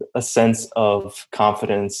off a sense of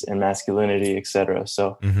confidence and masculinity, etc.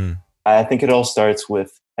 So I think it all starts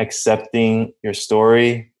with accepting your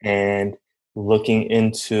story and looking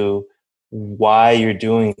into why you're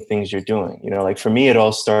doing things you're doing. You know, like for me, it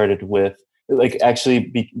all started with like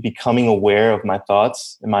actually becoming aware of my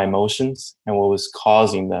thoughts and my emotions and what was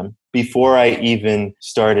causing them before I even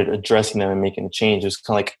started addressing them and making a change. It was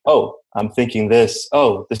kind of like, oh, I'm thinking this.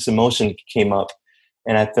 Oh, this emotion came up.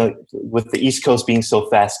 And I feel like with the East Coast being so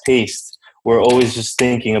fast paced, we're always just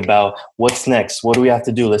thinking about what's next. What do we have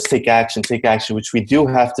to do? Let's take action, which we do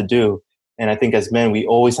have to do. And I think as men, we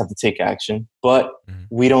always have to take action, but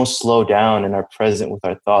we don't slow down and are present with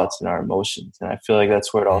our thoughts and our emotions. And I feel like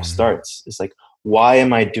that's where it all starts. It's like, why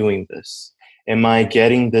am I doing this? Am I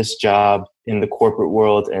getting this job in the corporate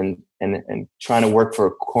world and trying to work for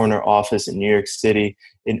a corner office in New York City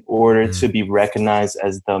in order to be recognized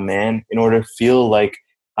as the man, in order to feel like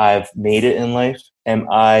I've made it in life? Am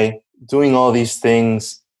I doing all these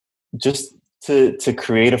things just to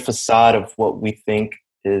create a facade of what we think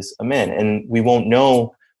is a man? And we won't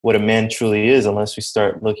know what a man truly is unless we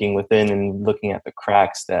start looking within and looking at the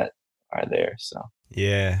cracks that are there. So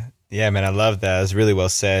yeah, man, I love that. It was really well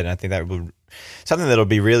said. And I think that would something that'll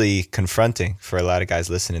be really confronting for a lot of guys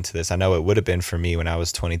listening to this. I know it would have been for me when I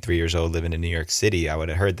was 23 years old living in New York City. I would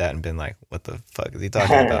have heard that and been like, what the fuck is he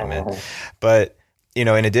talking about, man? But, you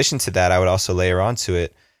know, in addition to that, I would also layer onto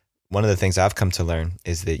it, one of the things I've come to learn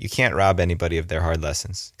is that you can't rob anybody of their hard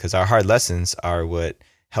lessons, because our hard lessons are what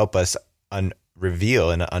help us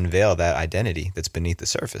reveal and unveil that identity that's beneath the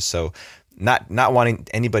surface. So not wanting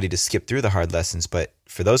anybody to skip through the hard lessons, but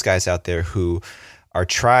for those guys out there who are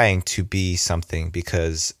trying to be something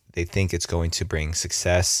because they think it's going to bring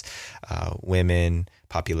success, women,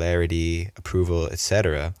 popularity, approval,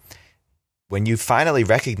 etc. When you finally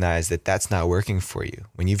recognize that that's not working for you,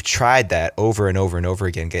 when you've tried that over and over and over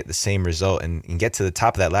again, get the same result, and get to the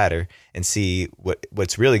top of that ladder and see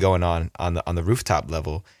what's really going on the rooftop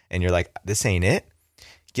level, and you're like, this ain't it,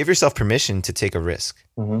 give yourself permission to take a risk.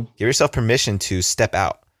 Give yourself permission to step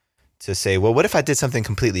out, to say, well, what if I did something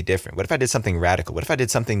completely different? What if I did something radical? What if I did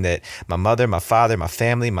something that my mother, my father, my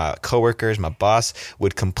family, my coworkers, my boss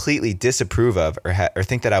would completely disapprove of, or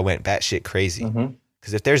think that I went batshit crazy?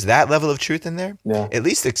 Because if there's that level of truth in there, at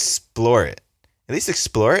least explore it. At least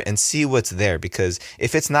explore it and see what's there. Because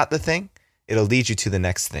if it's not the thing, it'll lead you to the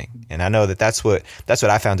next thing. And I know that that's what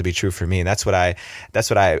I found to be true for me, and that's what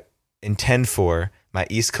I intend for my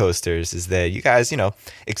East Coasters, is that you guys,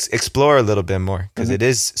 explore a little bit more, because it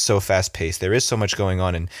is so fast paced. There is so much going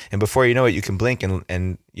on. And before you know it, you can blink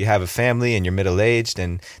and you have a family and you're middle aged.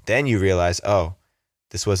 And then you realize, oh,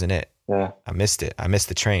 this wasn't it. Yeah. I missed it. I missed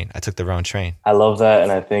the train. I took the wrong train. I love that.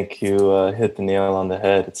 And I think you hit the nail on the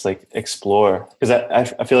head. It's like explore. Because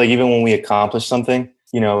I feel like even when we accomplish something,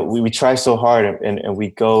 we try so hard and we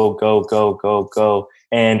go.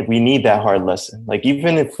 And we need that hard lesson. Like,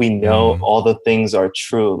 even if we know all the things are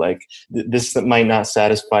true, like this might not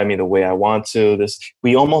satisfy me the way I want to.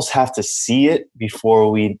 We almost have to see it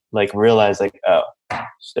before we realize oh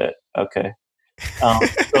shit, okay. So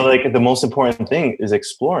the most important thing is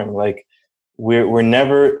exploring. Like, we're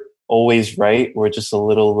never always right. We're just a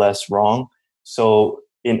little less wrong. So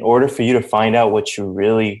in order for you to find out what you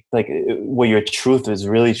really what your truth is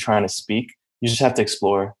really trying to speak, you just have to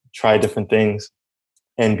explore, try different things.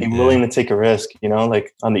 And be willing to take a risk,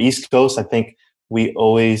 like on the East Coast, I think we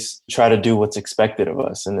always try to do what's expected of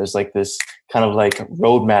us. And there's this kind of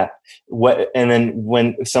roadmap. And then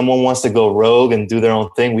when someone wants to go rogue and do their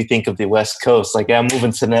own thing, we think of the West Coast. Like, I'm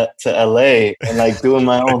moving to LA and doing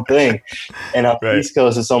my own thing. And on the East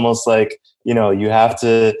Coast, it's almost you have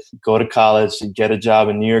to go to college, get a job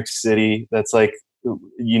in New York City. That's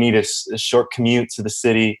you need a short commute to the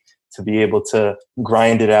city to be able to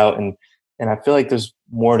grind it out. And I feel like there's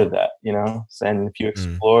more to that, and if you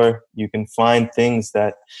explore, you can find things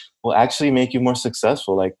that will actually make you more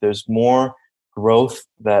successful. Like, there's more growth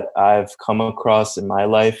that I've come across in my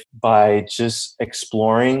life by just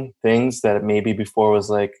exploring things that maybe before was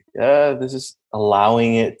this is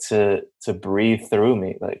allowing it to breathe through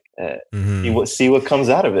me. See what comes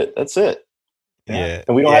out of it. That's it. Yeah.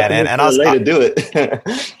 And we don't have to move to LA to do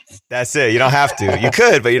it. That's it. You don't have to. You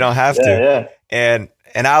could, but you don't have to. Yeah.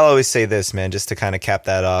 And I'll always say this, man, just to kind of cap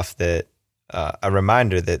that off, that a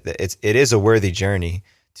reminder that it is a worthy journey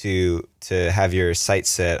to have your sights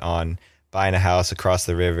set on buying a house across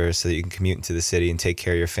the river so that you can commute into the city and take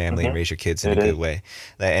care of your family and raise your kids in a good way.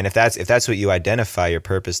 And if that's what you identify your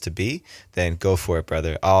purpose to be, then go for it,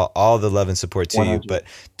 brother. All the love and support to 100. You, but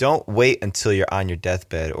don't wait until you're on your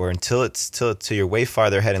deathbed or until you're way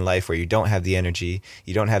farther ahead in life where you don't have the energy,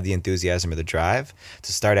 you don't have the enthusiasm or the drive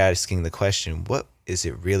to start asking the question, what is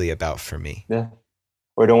it really about for me? Yeah.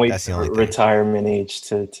 Or don't wait for retirement age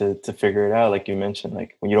to figure it out, like you mentioned,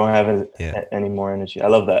 when you don't have any more energy. I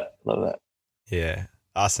love that. Yeah.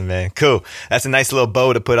 Awesome, man. Cool. That's a nice little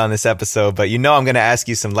bow to put on this episode, but I'm going to ask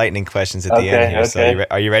you some lightning questions at the end here. Okay. So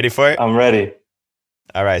are you ready for it? I'm ready.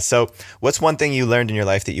 All right. So what's one thing you learned in your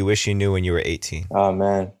life that you wish you knew when you were 18? Oh,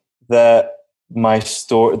 man. That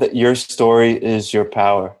your story is your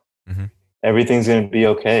power. Mm-hmm. Everything's going to be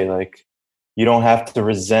okay. You don't have to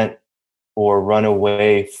resent or run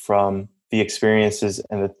away from the experiences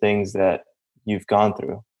and the things that you've gone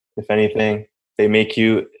through. If anything, they make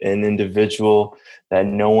you an individual that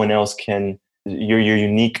no one else can. You're your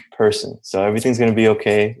unique person. So everything's going to be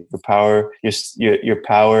okay. Your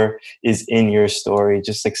power is in your story.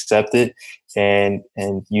 Just accept it and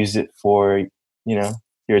use it for,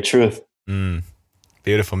 your truth.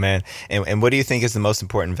 Beautiful, man. And what do you think is the most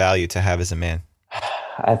important value to have as a man?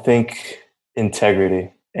 I think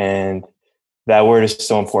integrity. And that word is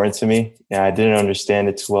so important to me. And I didn't understand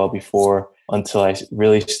it too well before until I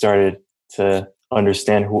really started to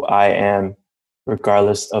understand who I am,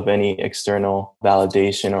 regardless of any external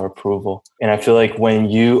validation or approval. And I feel like when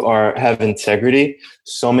you have integrity,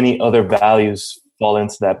 so many other values fall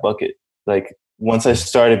into that bucket. Once I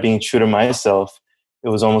started being true to myself, it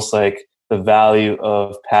was almost like the value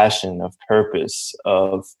of passion, of purpose,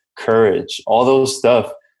 of courage, all those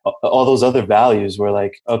other values were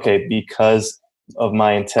okay, because of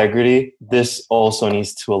my integrity, this also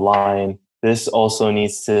needs to align. This also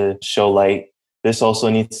needs to show light. This also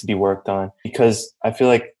needs to be worked on, because I feel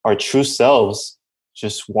like our true selves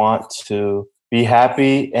just want to be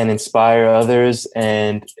happy and inspire others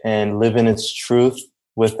and live in its truth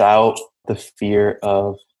without the fear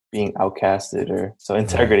of being outcasted. So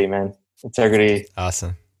integrity, man. Integrity.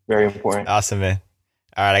 Awesome. Very important. Awesome, man.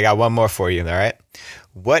 All right, I got one more for you. All right.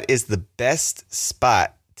 What is the best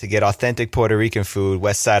spot to get authentic Puerto Rican food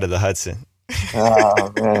west side of the Hudson?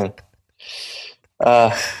 Oh, man.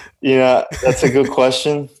 That's a good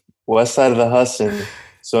question. West side of the Hudson.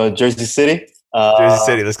 So Jersey City. Jersey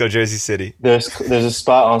City. Let's go Jersey City. There's a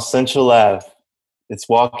spot on Central Ave. It's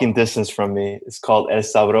walking distance from me. It's called El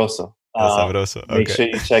Sabroso. El Sabroso. Okay. Make sure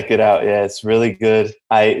you check it out. Yeah, it's really good.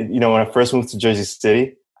 When I first moved to Jersey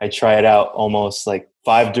City, I tried out almost like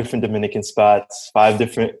 5 different Dominican spots, 5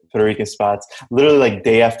 different Puerto Rican spots, literally like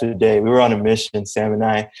day after day. We were on a mission, Sam and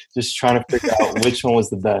I, just trying to figure out which one was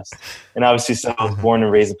the best. And obviously, since I was born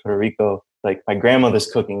and raised in Puerto Rico, like my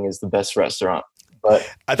grandmother's cooking is the best restaurant. But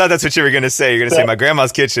I thought that's what you were going to say. You're going to say my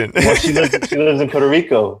grandma's kitchen. Well, she lives in Puerto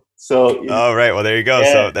Rico. So oh, right. Well, there you go.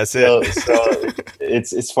 Yeah, so that's it. So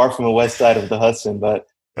it's far from the west side of the Hudson, but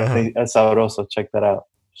I think El Sabroso, check that out.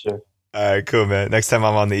 Sure. All right, cool, man. Next time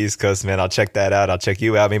I'm on the East Coast, man, I'll check that out. I'll check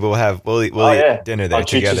you out. Maybe we'll eat dinner there I'll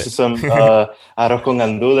treat together. you to some arroz con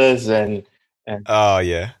gandules and oh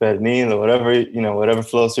yeah, pernil or whatever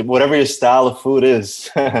flows through, whatever your style of food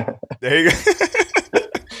is. There you go.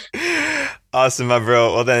 Awesome, my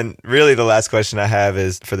bro. Well, then really the last question I have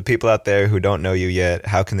is for the people out there who don't know you yet,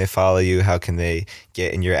 how can they follow you? How can they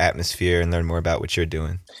get in your atmosphere and learn more about what you're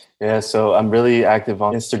doing? Yeah, so I'm really active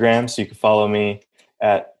on Instagram, so you can follow me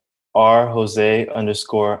at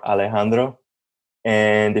 @Jose_Alejandro.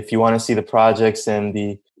 And if you want to see the projects and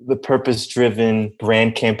the purpose-driven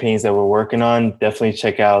brand campaigns that we're working on, definitely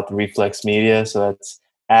check out the Reflex Media. So that's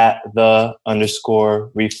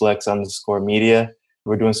 @the_Reflex_media.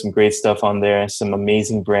 We're doing some great stuff on there and some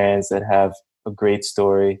amazing brands that have a great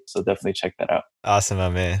story. So definitely check that out. Awesome, my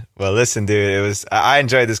man. Well, listen, dude, I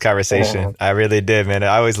enjoyed this conversation. I really did, man.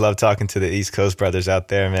 I always love talking to the East Coast brothers out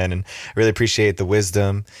there, man. And I really appreciate the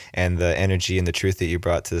wisdom and the energy and the truth that you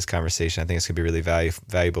brought to this conversation. I think it's going to be really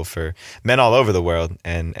valuable for men all over the world.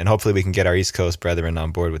 And hopefully we can get our East Coast brethren on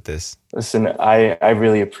board with this. Listen, I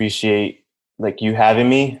really appreciate you having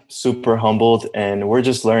me. Super humbled, and we're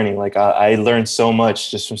just learning. I learned so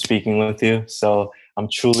much just from speaking with you. So I'm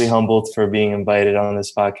truly humbled for being invited on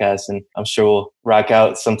this podcast, and I'm sure we'll rock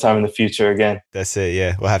out sometime in the future again. That's it.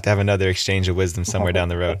 Yeah. We'll have to have another exchange of wisdom somewhere down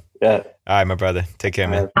the road. Yeah. All right, my brother. Take care,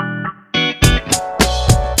 man.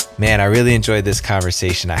 Man, I really enjoyed this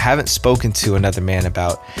conversation. I haven't spoken to another man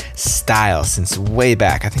about style since way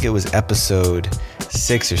back. I think it was episode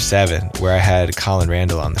 6 or 7 where I had Colin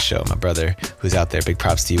Randall on the show, my brother who's out there. Big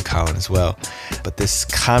props to you, Colin, as well. But this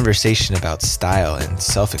conversation about style and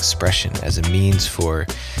self-expression as a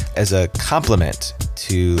complement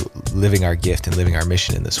to living our gift and living our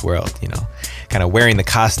mission in this world, kind of wearing the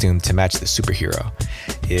costume to match the superhero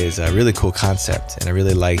is a really cool concept. And I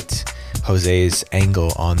really liked Jose's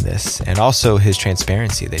angle on this, and also his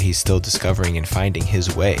transparency that he's still discovering and finding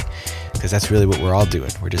his way, because that's really what we're all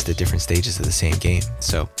doing. We're just at different stages of the same game.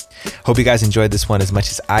 So hope you guys enjoyed this one as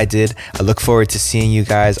much as I did. I look forward to seeing you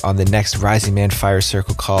guys on the next Rising Man Fire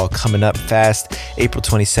Circle call coming up fast, April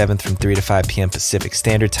 27th from 3 to 5 p.m. Pacific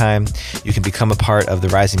Standard Time. You can become a part of the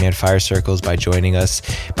Rising Man Fire Circles by joining us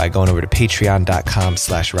by going over to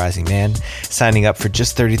patreon.com/risingman. Signing up for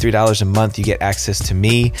just $33 a month, you get access to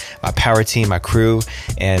me, my power team, my crew,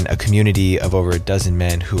 and a community of over a dozen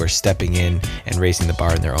men who are stepping in and raising the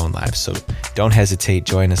bar in their own lives. So don't hesitate.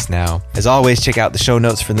 Join us now. As always, check out the show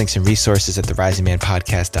notes for links and resources at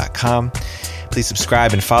therisingmanpodcast.com. Please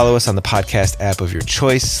subscribe and follow us on the podcast app of your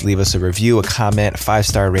choice. Leave us a review, a comment, a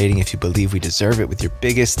 5-star rating if you believe we deserve it, with your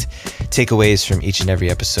biggest takeaways from each and every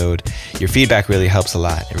episode. Your feedback really helps a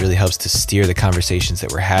lot. It really helps to steer the conversations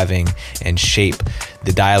that we're having and shape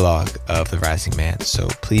the dialogue of the Rising Man. So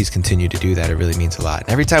please continue to do that. It really means a lot. And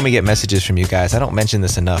every time we get messages from you guys, I don't mention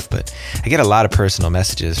this enough, but I get a lot of personal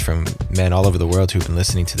messages from men all over the world who've been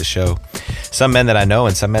listening to the show. Some men that I know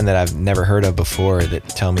and some men that I've never heard of before that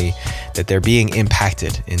tell me that they're being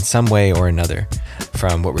impacted in some way or another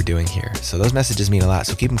from what we're doing here. So those messages mean a lot.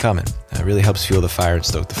 So keep them coming. It really helps fuel the fire and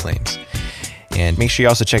stoke the flames. And make sure you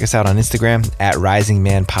also check us out on Instagram at Rising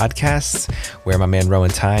Man Podcasts, where my man Rowan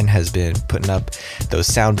Tyne has been putting up those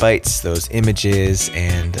sound bites, those images,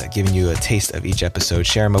 and giving you a taste of each episode.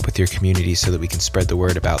 Share them up with your community so that we can spread the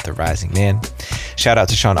word about the Rising Man. Shout out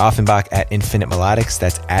to Sean Offenbach at Infinite Melodics.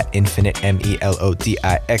 That's at Infinite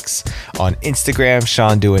MELODIX on Instagram.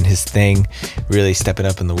 Sean doing his thing, really stepping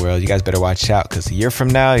up in the world. You guys better watch out, because a year from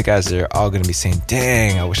now, you guys are all going to be saying,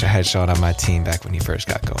 dang, I wish I had Sean on my team back when he first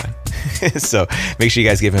got going. So make sure you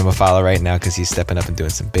guys give him a follow right now, because he's stepping up and doing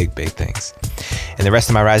some big, big things. And the rest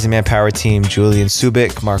of my Rising Man Power team, Julian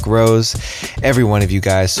Subic, Mark Rose, every one of you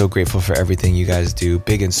guys, so grateful for everything you guys do,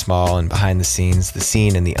 big and small and behind the scenes, the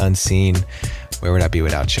seen and the unseen. Where would I be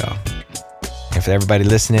without y'all? And for everybody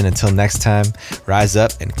listening, until next time, rise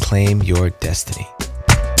up and claim your destiny.